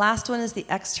 The last one is the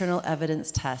external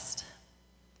evidence test.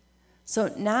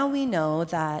 So now we know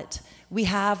that we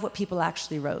have what people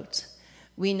actually wrote.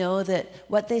 We know that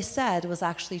what they said was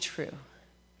actually true,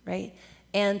 right?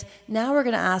 And now we're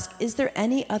going to ask, is there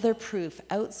any other proof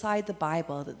outside the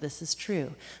Bible that this is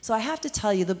true? So I have to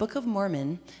tell you, the Book of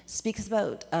Mormon speaks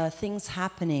about things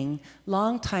happening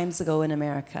long times ago in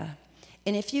America.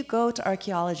 And if you go to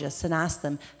archaeologists and ask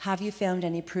them, have you found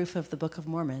any proof of the Book of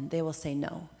Mormon? They will say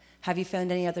no. Have you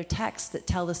found any other texts that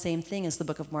tell the same thing as the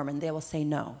Book of Mormon? They will say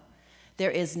no.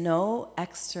 There is no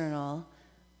external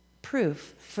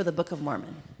proof for the Book of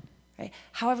Mormon. Right?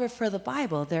 However, for the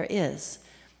Bible, there is.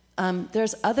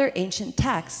 There's other ancient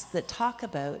texts that talk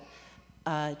about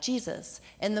Jesus.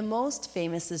 And the most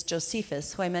famous is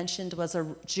Josephus, who I mentioned was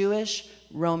a Jewish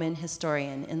Roman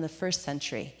historian in the 1st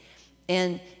century.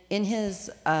 And in his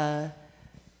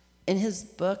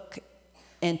book,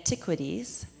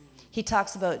 Antiquities, he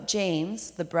talks about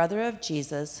James, the brother of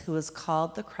Jesus, who was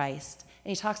called the Christ, and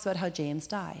he talks about how James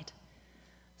died.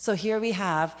 So here we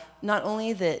have not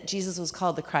only that Jesus was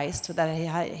called the Christ, but that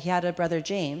he had a brother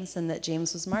James, and that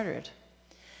James was martyred.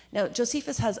 Now,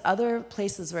 Josephus has other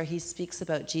places where he speaks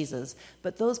about Jesus,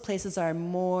 but those places are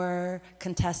more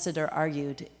contested or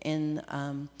argued in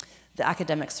the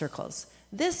academic circles.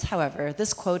 This, however,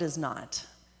 this quote is not.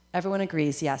 Everyone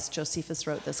agrees, yes, Josephus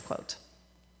wrote this quote.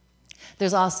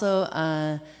 There's also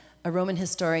a Roman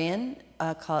historian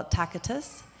called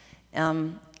Tacitus,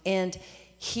 and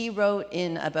he wrote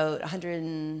in about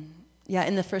in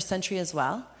the 1st century as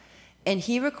well, and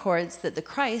he records that the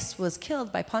Christ was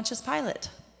killed by Pontius Pilate.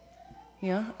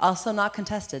 Also not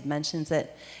contested, mentions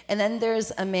it. And then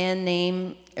there's a man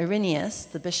named Irenaeus,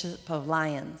 the Bishop of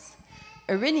Lyons.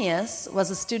 Irenaeus was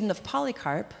a student of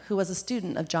Polycarp, who was a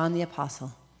student of John the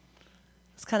Apostle.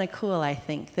 It's kind of cool, I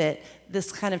think, that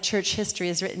this kind of church history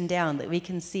is written down, that we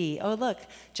can see, oh, look,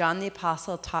 John the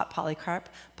Apostle taught Polycarp,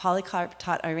 Polycarp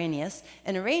taught Irenaeus,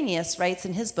 and Irenaeus writes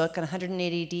in his book in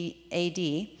 180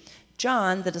 AD,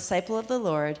 John, the disciple of the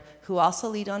Lord, who also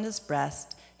leaned on his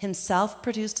breast, himself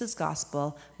produced his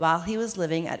gospel while he was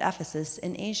living at Ephesus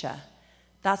in Asia.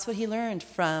 That's what he learned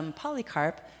from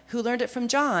Polycarp, who learned it from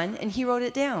John, and he wrote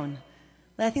it down.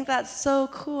 And I think that's so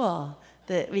cool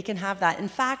that we can have that. In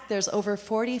fact, there's over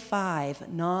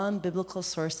 45 non-biblical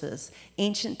sources,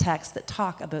 ancient texts that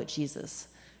talk about Jesus.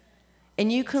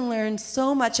 And you can learn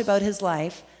so much about his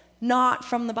life not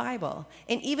from the Bible.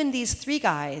 And even these three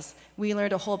guys, we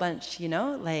learned a whole bunch,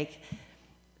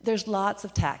 there's lots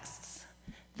of texts.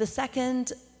 The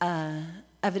second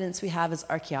evidence we have is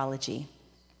archaeology.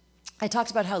 I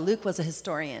talked about how Luke was a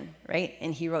historian, right?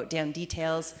 And he wrote down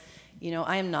details.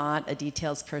 I am not a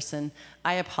details person.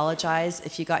 I apologize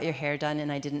if you got your hair done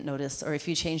and I didn't notice, or if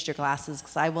you changed your glasses,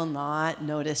 because I will not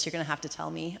notice. You're going to have to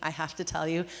tell me. I have to tell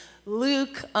you.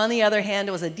 Luke, on the other hand,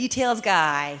 was a details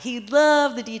guy. He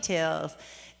loved the details.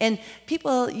 And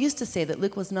people used to say that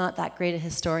Luke was not that great a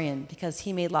historian because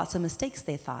he made lots of mistakes,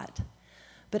 they thought.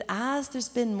 But as there's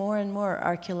been more and more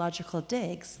archaeological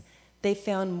digs, they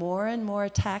found more and more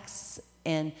texts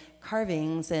and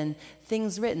carvings and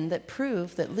things written that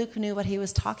prove that Luke knew what he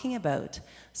was talking about.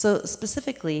 So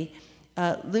specifically,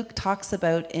 Luke talks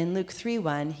about in Luke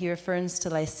 3:1, he refers to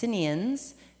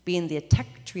Licinians being the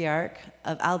tetrarch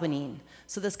of Albany.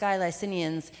 So this guy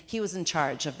Licinians, he was in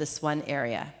charge of this one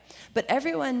area. But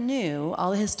everyone knew,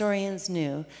 all the historians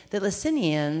knew, that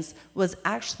Licinians was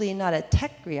actually not a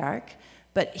tetrarch,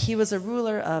 but he was a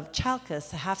ruler of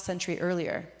Chalcis a half century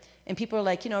earlier. And people are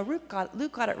like, Luke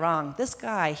got it wrong. This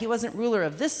guy, he wasn't ruler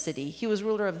of this city. He was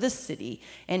ruler of this city.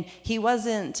 And he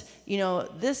wasn't,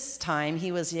 this time,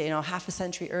 he was, half a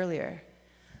century earlier.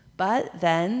 But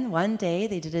then one day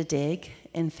they did a dig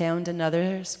and found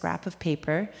another scrap of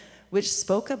paper which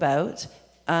spoke about,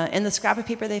 and the scrap of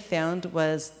paper they found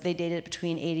they dated it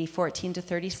between AD 14 to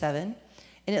 37.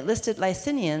 And it listed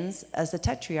Licinians as the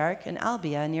tetrarch in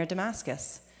Albia near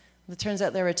Damascus. It turns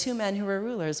out there were two men who were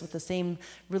rulers with the same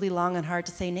really long and hard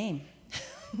to say name.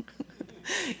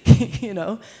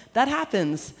 That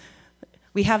happens.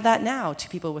 We have that now, two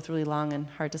people with really long and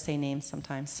hard to say names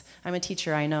sometimes. I'm a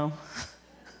teacher, I know.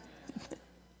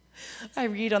 I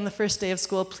read on the first day of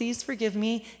school, please forgive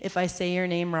me if I say your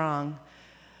name wrong.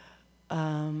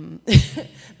 Then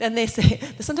they say,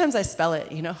 sometimes I spell it,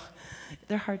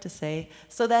 They're hard to say.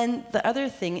 So then the other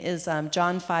thing is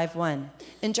John 5:1.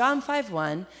 In John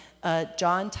 5:1,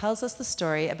 John tells us the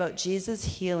story about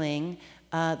Jesus healing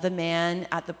the man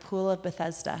at the pool of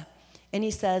Bethesda. And he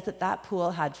says that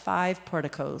pool had 5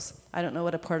 porticos. I don't know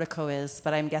what a portico is,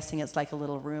 but I'm guessing it's like a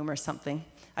little room or something.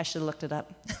 I should have looked it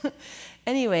up.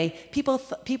 Anyway, people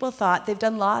thought they've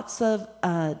done lots of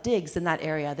digs in that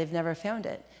area. They've never found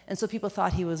it. And so people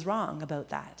thought he was wrong about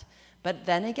that. But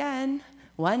then again,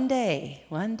 one day,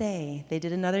 they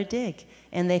did another dig,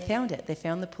 and they found it. They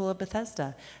found the pool of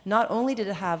Bethesda. Not only did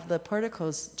it have the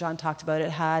porticos John talked about,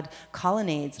 it had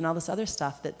colonnades and all this other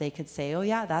stuff that they could say, oh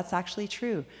yeah, that's actually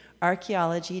true.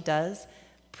 Archaeology does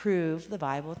prove the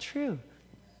Bible true.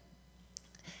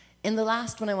 And the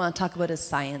last one I want to talk about is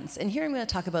science. And here I'm going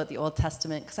to talk about the Old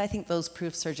Testament because I think those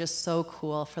proofs are just so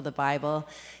cool for the Bible.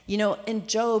 In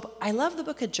Job, I love the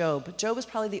book of Job. Job is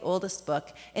probably the oldest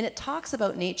book, and it talks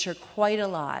about nature quite a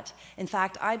lot. In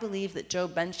fact, I believe that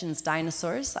Job mentions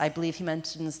dinosaurs. I believe he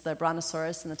mentions the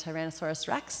Brontosaurus and the Tyrannosaurus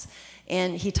Rex.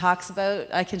 And he talks about,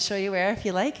 I can show you where if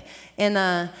you like.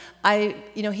 And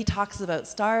he talks about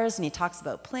stars and he talks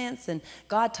about plants, and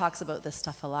God talks about this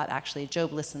stuff a lot, actually.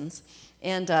 Job listens.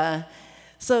 And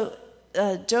so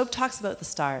Job talks about the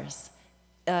stars.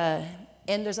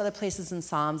 And there's other places in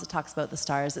Psalms that talks about the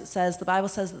stars. The Bible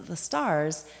says that the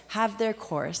stars have their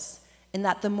course and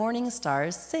that the morning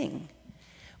stars sing.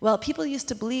 Well, people used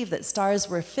to believe that stars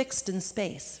were fixed in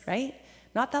space, right?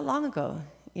 Not that long ago.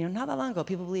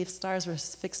 People believed stars were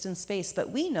fixed in space.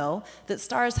 But we know that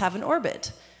stars have an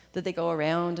orbit, that they go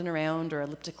around and around or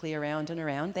elliptically around and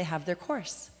around. They have their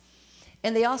course.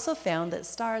 And they also found that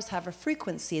stars have a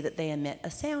frequency that they emit,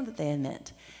 a sound that they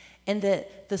emit. And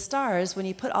that the stars, when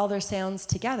you put all their sounds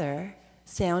together,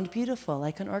 sound beautiful,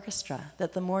 like an orchestra,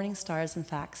 that the morning stars, in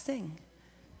fact, sing.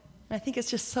 And I think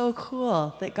it's just so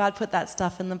cool that God put that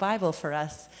stuff in the Bible for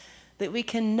us, that we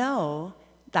can know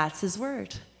that's his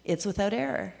word. It's without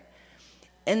error.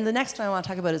 And the next one I want to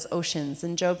talk about is oceans.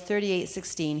 In Job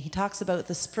 38:16, he talks about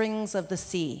the springs of the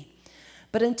sea.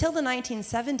 But until the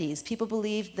 1970s, people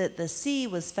believed that the sea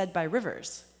was fed by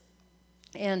rivers.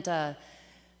 And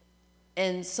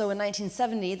And so in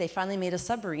 1970, they finally made a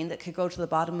submarine that could go to the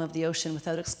bottom of the ocean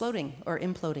without exploding, or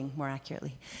imploding more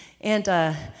accurately. And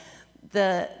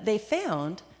they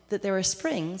found that there were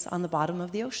springs on the bottom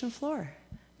of the ocean floor.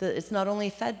 It's not only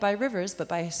fed by rivers, but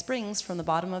by springs from the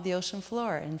bottom of the ocean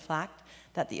floor. In fact,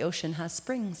 that the ocean has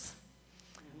springs.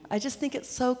 I just think it's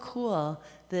so cool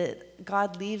that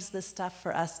God leaves this stuff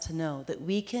for us to know, that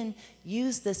we can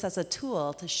use this as a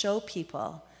tool to show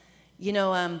people. You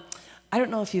know, I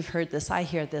don't know if you've heard this. I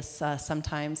hear this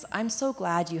sometimes. I'm so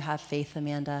glad you have faith,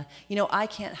 Amanda. You know, I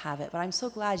can't have it, but I'm so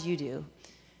glad you do.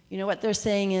 You know, what they're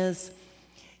saying is,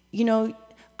 you know,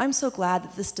 I'm so glad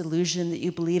that this delusion that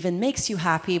you believe in makes you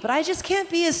happy, but I just can't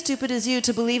be as stupid as you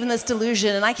to believe in this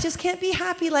delusion, and I just can't be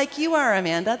happy like you are,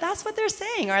 Amanda. That's what they're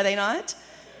saying, are they not?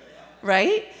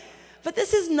 Right? But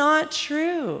this is not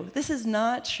true. This is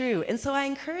not true. And so I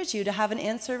encourage you to have an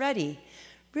answer ready.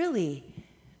 Really,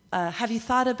 have you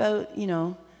thought about, you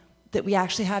know, that we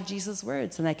actually have Jesus'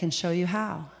 words, and I can show you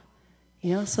how.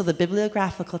 You know, so the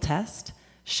bibliographical test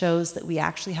shows that we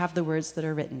actually have the words that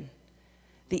are written.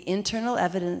 The internal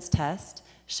evidence test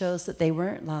shows that they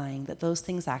weren't lying, that those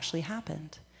things actually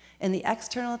happened. And the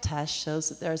external test shows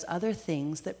that there's other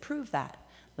things that prove that,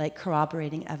 like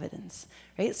corroborating evidence,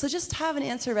 right? So just have an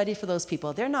answer ready for those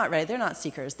people. They're not ready. They're not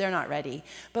seekers. They're not ready.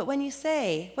 But when you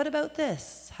say, what about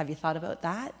this? Have you thought about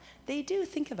that? They do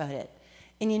think about it.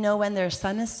 And you know, when their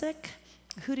son is sick,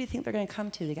 who do you think they're going to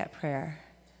come to get prayer?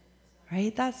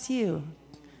 Right? That's you.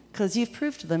 Because you've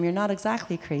proved to them you're not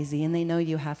exactly crazy, and they know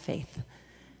you have faith.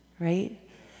 Right?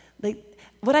 Like,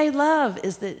 what I love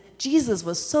is that Jesus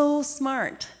was so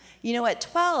smart. You know, at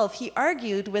 12, he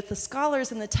argued with the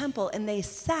scholars in the temple, and they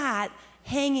sat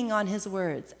hanging on his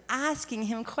words, asking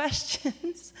him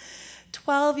questions.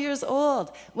 12 years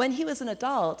old. When he was an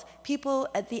adult, people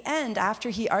at the end,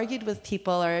 after he argued with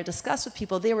people or discussed with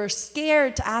people, they were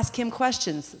scared to ask him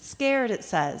questions. Scared, it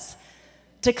says,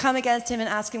 to come against him and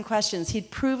ask him questions.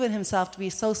 He'd proven himself to be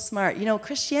so smart. You know,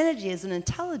 Christianity is an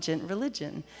intelligent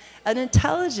religion, an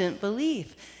intelligent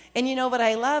belief. And you know what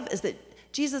I love is that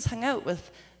Jesus hung out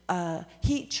with,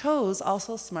 he chose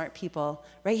also smart people,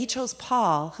 right? He chose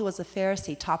Paul, who was a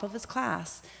Pharisee, top of his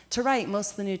class, to write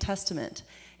most of the New Testament.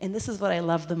 And this is what I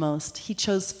love the most. He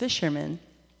chose fishermen.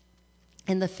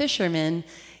 And the fishermen,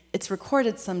 it's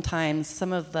recorded sometimes,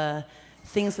 some of the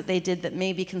things that they did that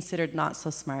may be considered not so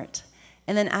smart.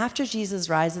 And then after Jesus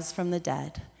rises from the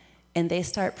dead and they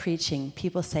start preaching,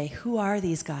 people say, who are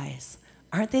these guys?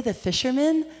 Aren't they the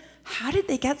fishermen? How did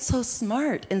they get so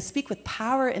smart and speak with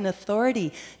power and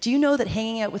authority? Do you know that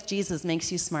hanging out with Jesus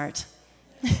makes you smart?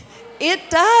 It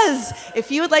does.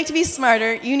 If you would like to be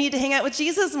smarter, you need to hang out with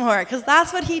Jesus more, because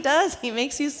that's what he does. He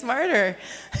makes you smarter.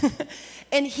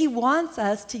 And he wants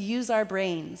us to use our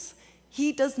brains.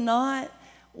 He does not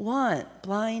want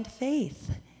blind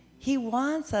faith. He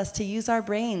wants us to use our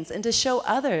brains and to show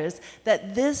others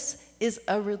that this is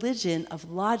a religion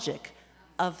of logic,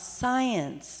 of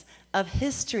science, of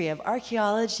history, of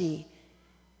archaeology.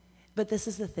 But this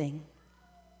is the thing.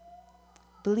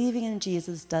 Believing in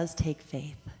Jesus does take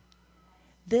faith.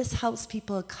 This helps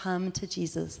people come to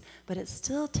Jesus, but it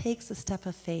still takes a step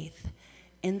of faith.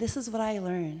 And this is what I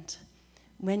learned.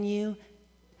 When you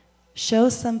show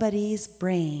somebody's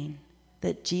brain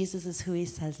that Jesus is who he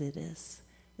says it is,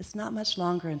 it's not much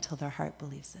longer until their heart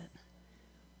believes it.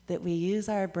 That we use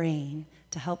our brain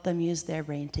to help them use their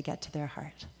brain to get to their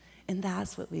heart. And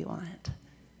that's what we want,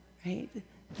 right?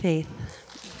 Faith.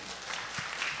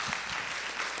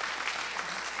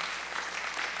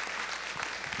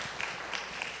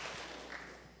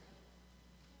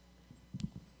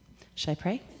 Should I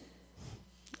pray?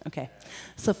 Okay.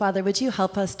 So, Father, would you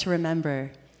help us to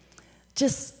remember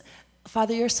just,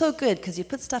 Father, you're so good because you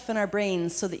put stuff in our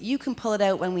brains so that you can pull it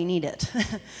out when we need it.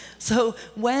 So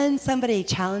when somebody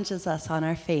challenges us on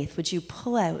our faith, would you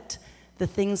pull out the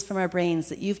things from our brains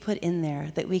that you've put in there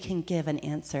that we can give an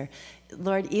answer?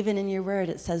 Lord, even in your word,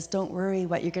 it says, don't worry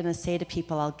what you're going to say to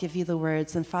people. I'll give you the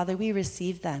words. And Father, we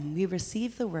receive them. We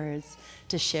receive the words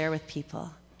to share with people.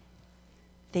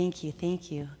 Thank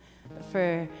you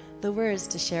for the words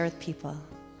to share with people.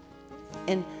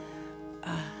 And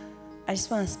I just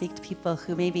want to speak to people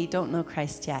who maybe don't know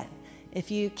Christ yet.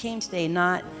 If you came today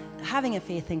not having a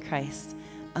faith in Christ,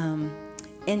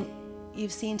 and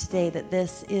you've seen today that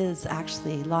this is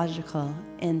actually logical,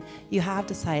 and you have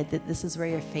decided that this is where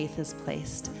your faith is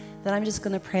placed, then I'm just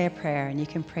going to pray a prayer, and you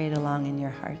can pray it along in your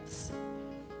hearts.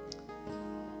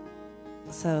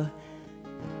 So,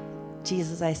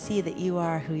 Jesus, I see that you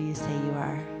are who you say you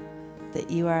are, that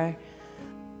you are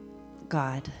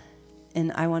God,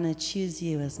 and I want to choose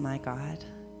you as my God.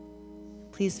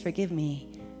 Please forgive me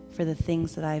for the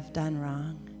things that I've done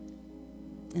wrong.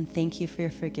 And thank you for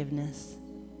your forgiveness.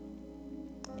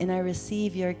 And I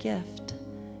receive your gift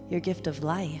of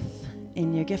life,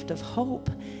 and your gift of hope,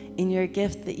 and your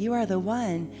gift that you are the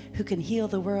one who can heal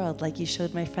the world like you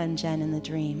showed my friend Jen in the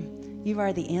dream. You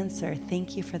are the answer.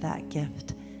 Thank you for that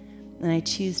gift. And I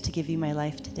choose to give you my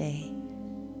life today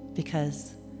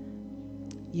because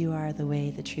you are the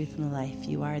way, the truth, and the life.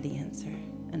 You are the answer,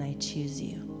 and I choose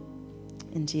you.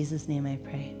 In Jesus' name I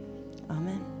pray.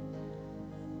 Amen.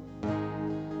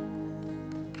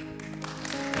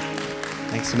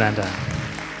 Thanks, Amanda.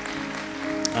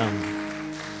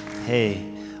 Hey,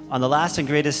 on the last and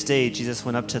greatest day, Jesus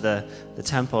went up to the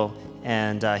temple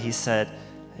and he said,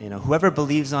 whoever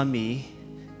believes on me,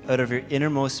 out of your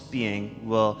innermost being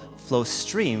will flow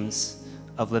streams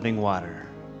of living water.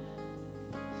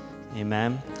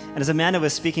 Amen. And as Amanda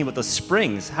was speaking about the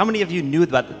springs, how many of you knew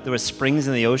that there were springs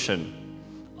in the ocean?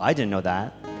 I didn't know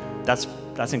that.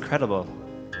 That's incredible.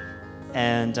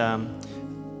 And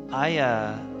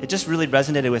it just really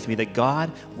resonated with me that God,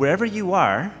 wherever you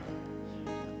are,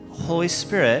 Holy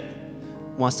Spirit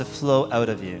wants to flow out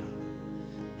of you.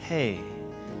 Hey,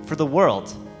 for the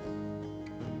world.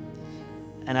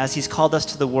 And as He's called us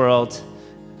to the world,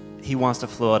 He wants to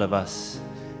flow out of us.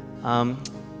 And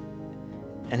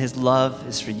His love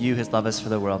is for you, His love is for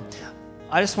the world.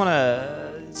 I just want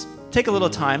to take a little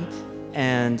time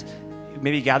and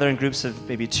maybe gather in groups of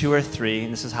maybe 2 or 3,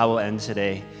 and this is how we'll end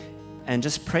today, and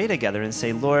just pray together and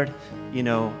say, Lord,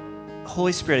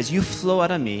 Holy Spirit, as you flow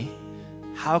out of me,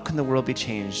 how can the world be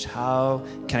changed? How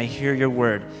can I hear your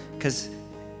word? Because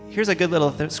here's a good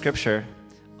little scripture.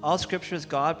 All scripture is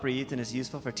God-breathed and is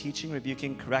useful for teaching,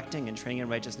 rebuking, correcting, and training in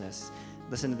righteousness.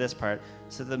 Listen to this part.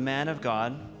 So the man of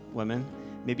God, woman,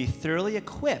 may be thoroughly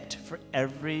equipped for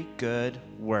every good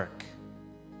work.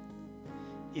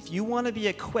 If you want to be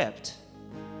equipped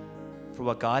for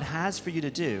what God has for you to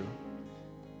do,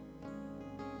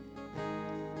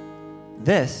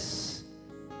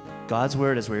 God's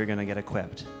word is where you're going to get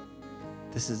equipped.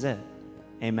 This is it.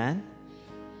 Amen?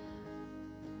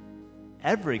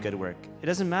 Every good work. It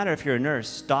doesn't matter if you're a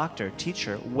nurse, doctor,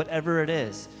 teacher, whatever it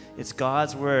is. It's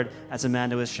God's word, as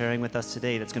Amanda was sharing with us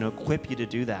today, that's going to equip you to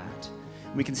do that.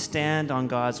 We can stand on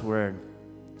God's word.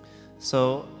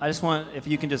 So I just want, if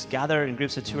you can just gather in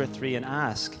groups of 2 or 3 and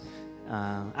ask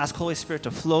Holy Spirit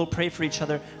to flow, pray for each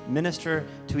other, minister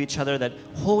to each other, that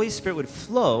Holy Spirit would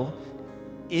flow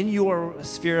in your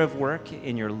sphere of work,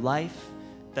 in your life,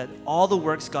 that all the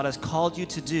works God has called you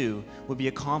to do will be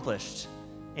accomplished.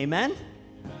 Amen?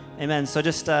 Amen. So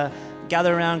just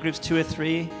gather around groups 2 or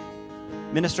 3,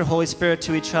 minister Holy Spirit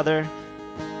to each other,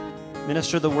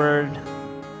 minister the word.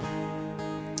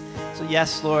 So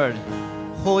yes, Lord,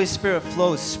 Holy Spirit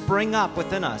flows, spring up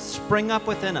within us,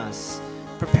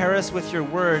 Prepare us with your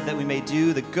word that we may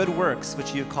do the good works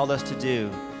which you have called us to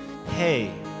do.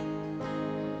 Hey,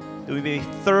 that we may be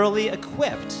thoroughly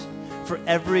equipped for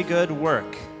every good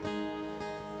work.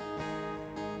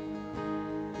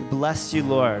 We bless you,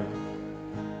 Lord.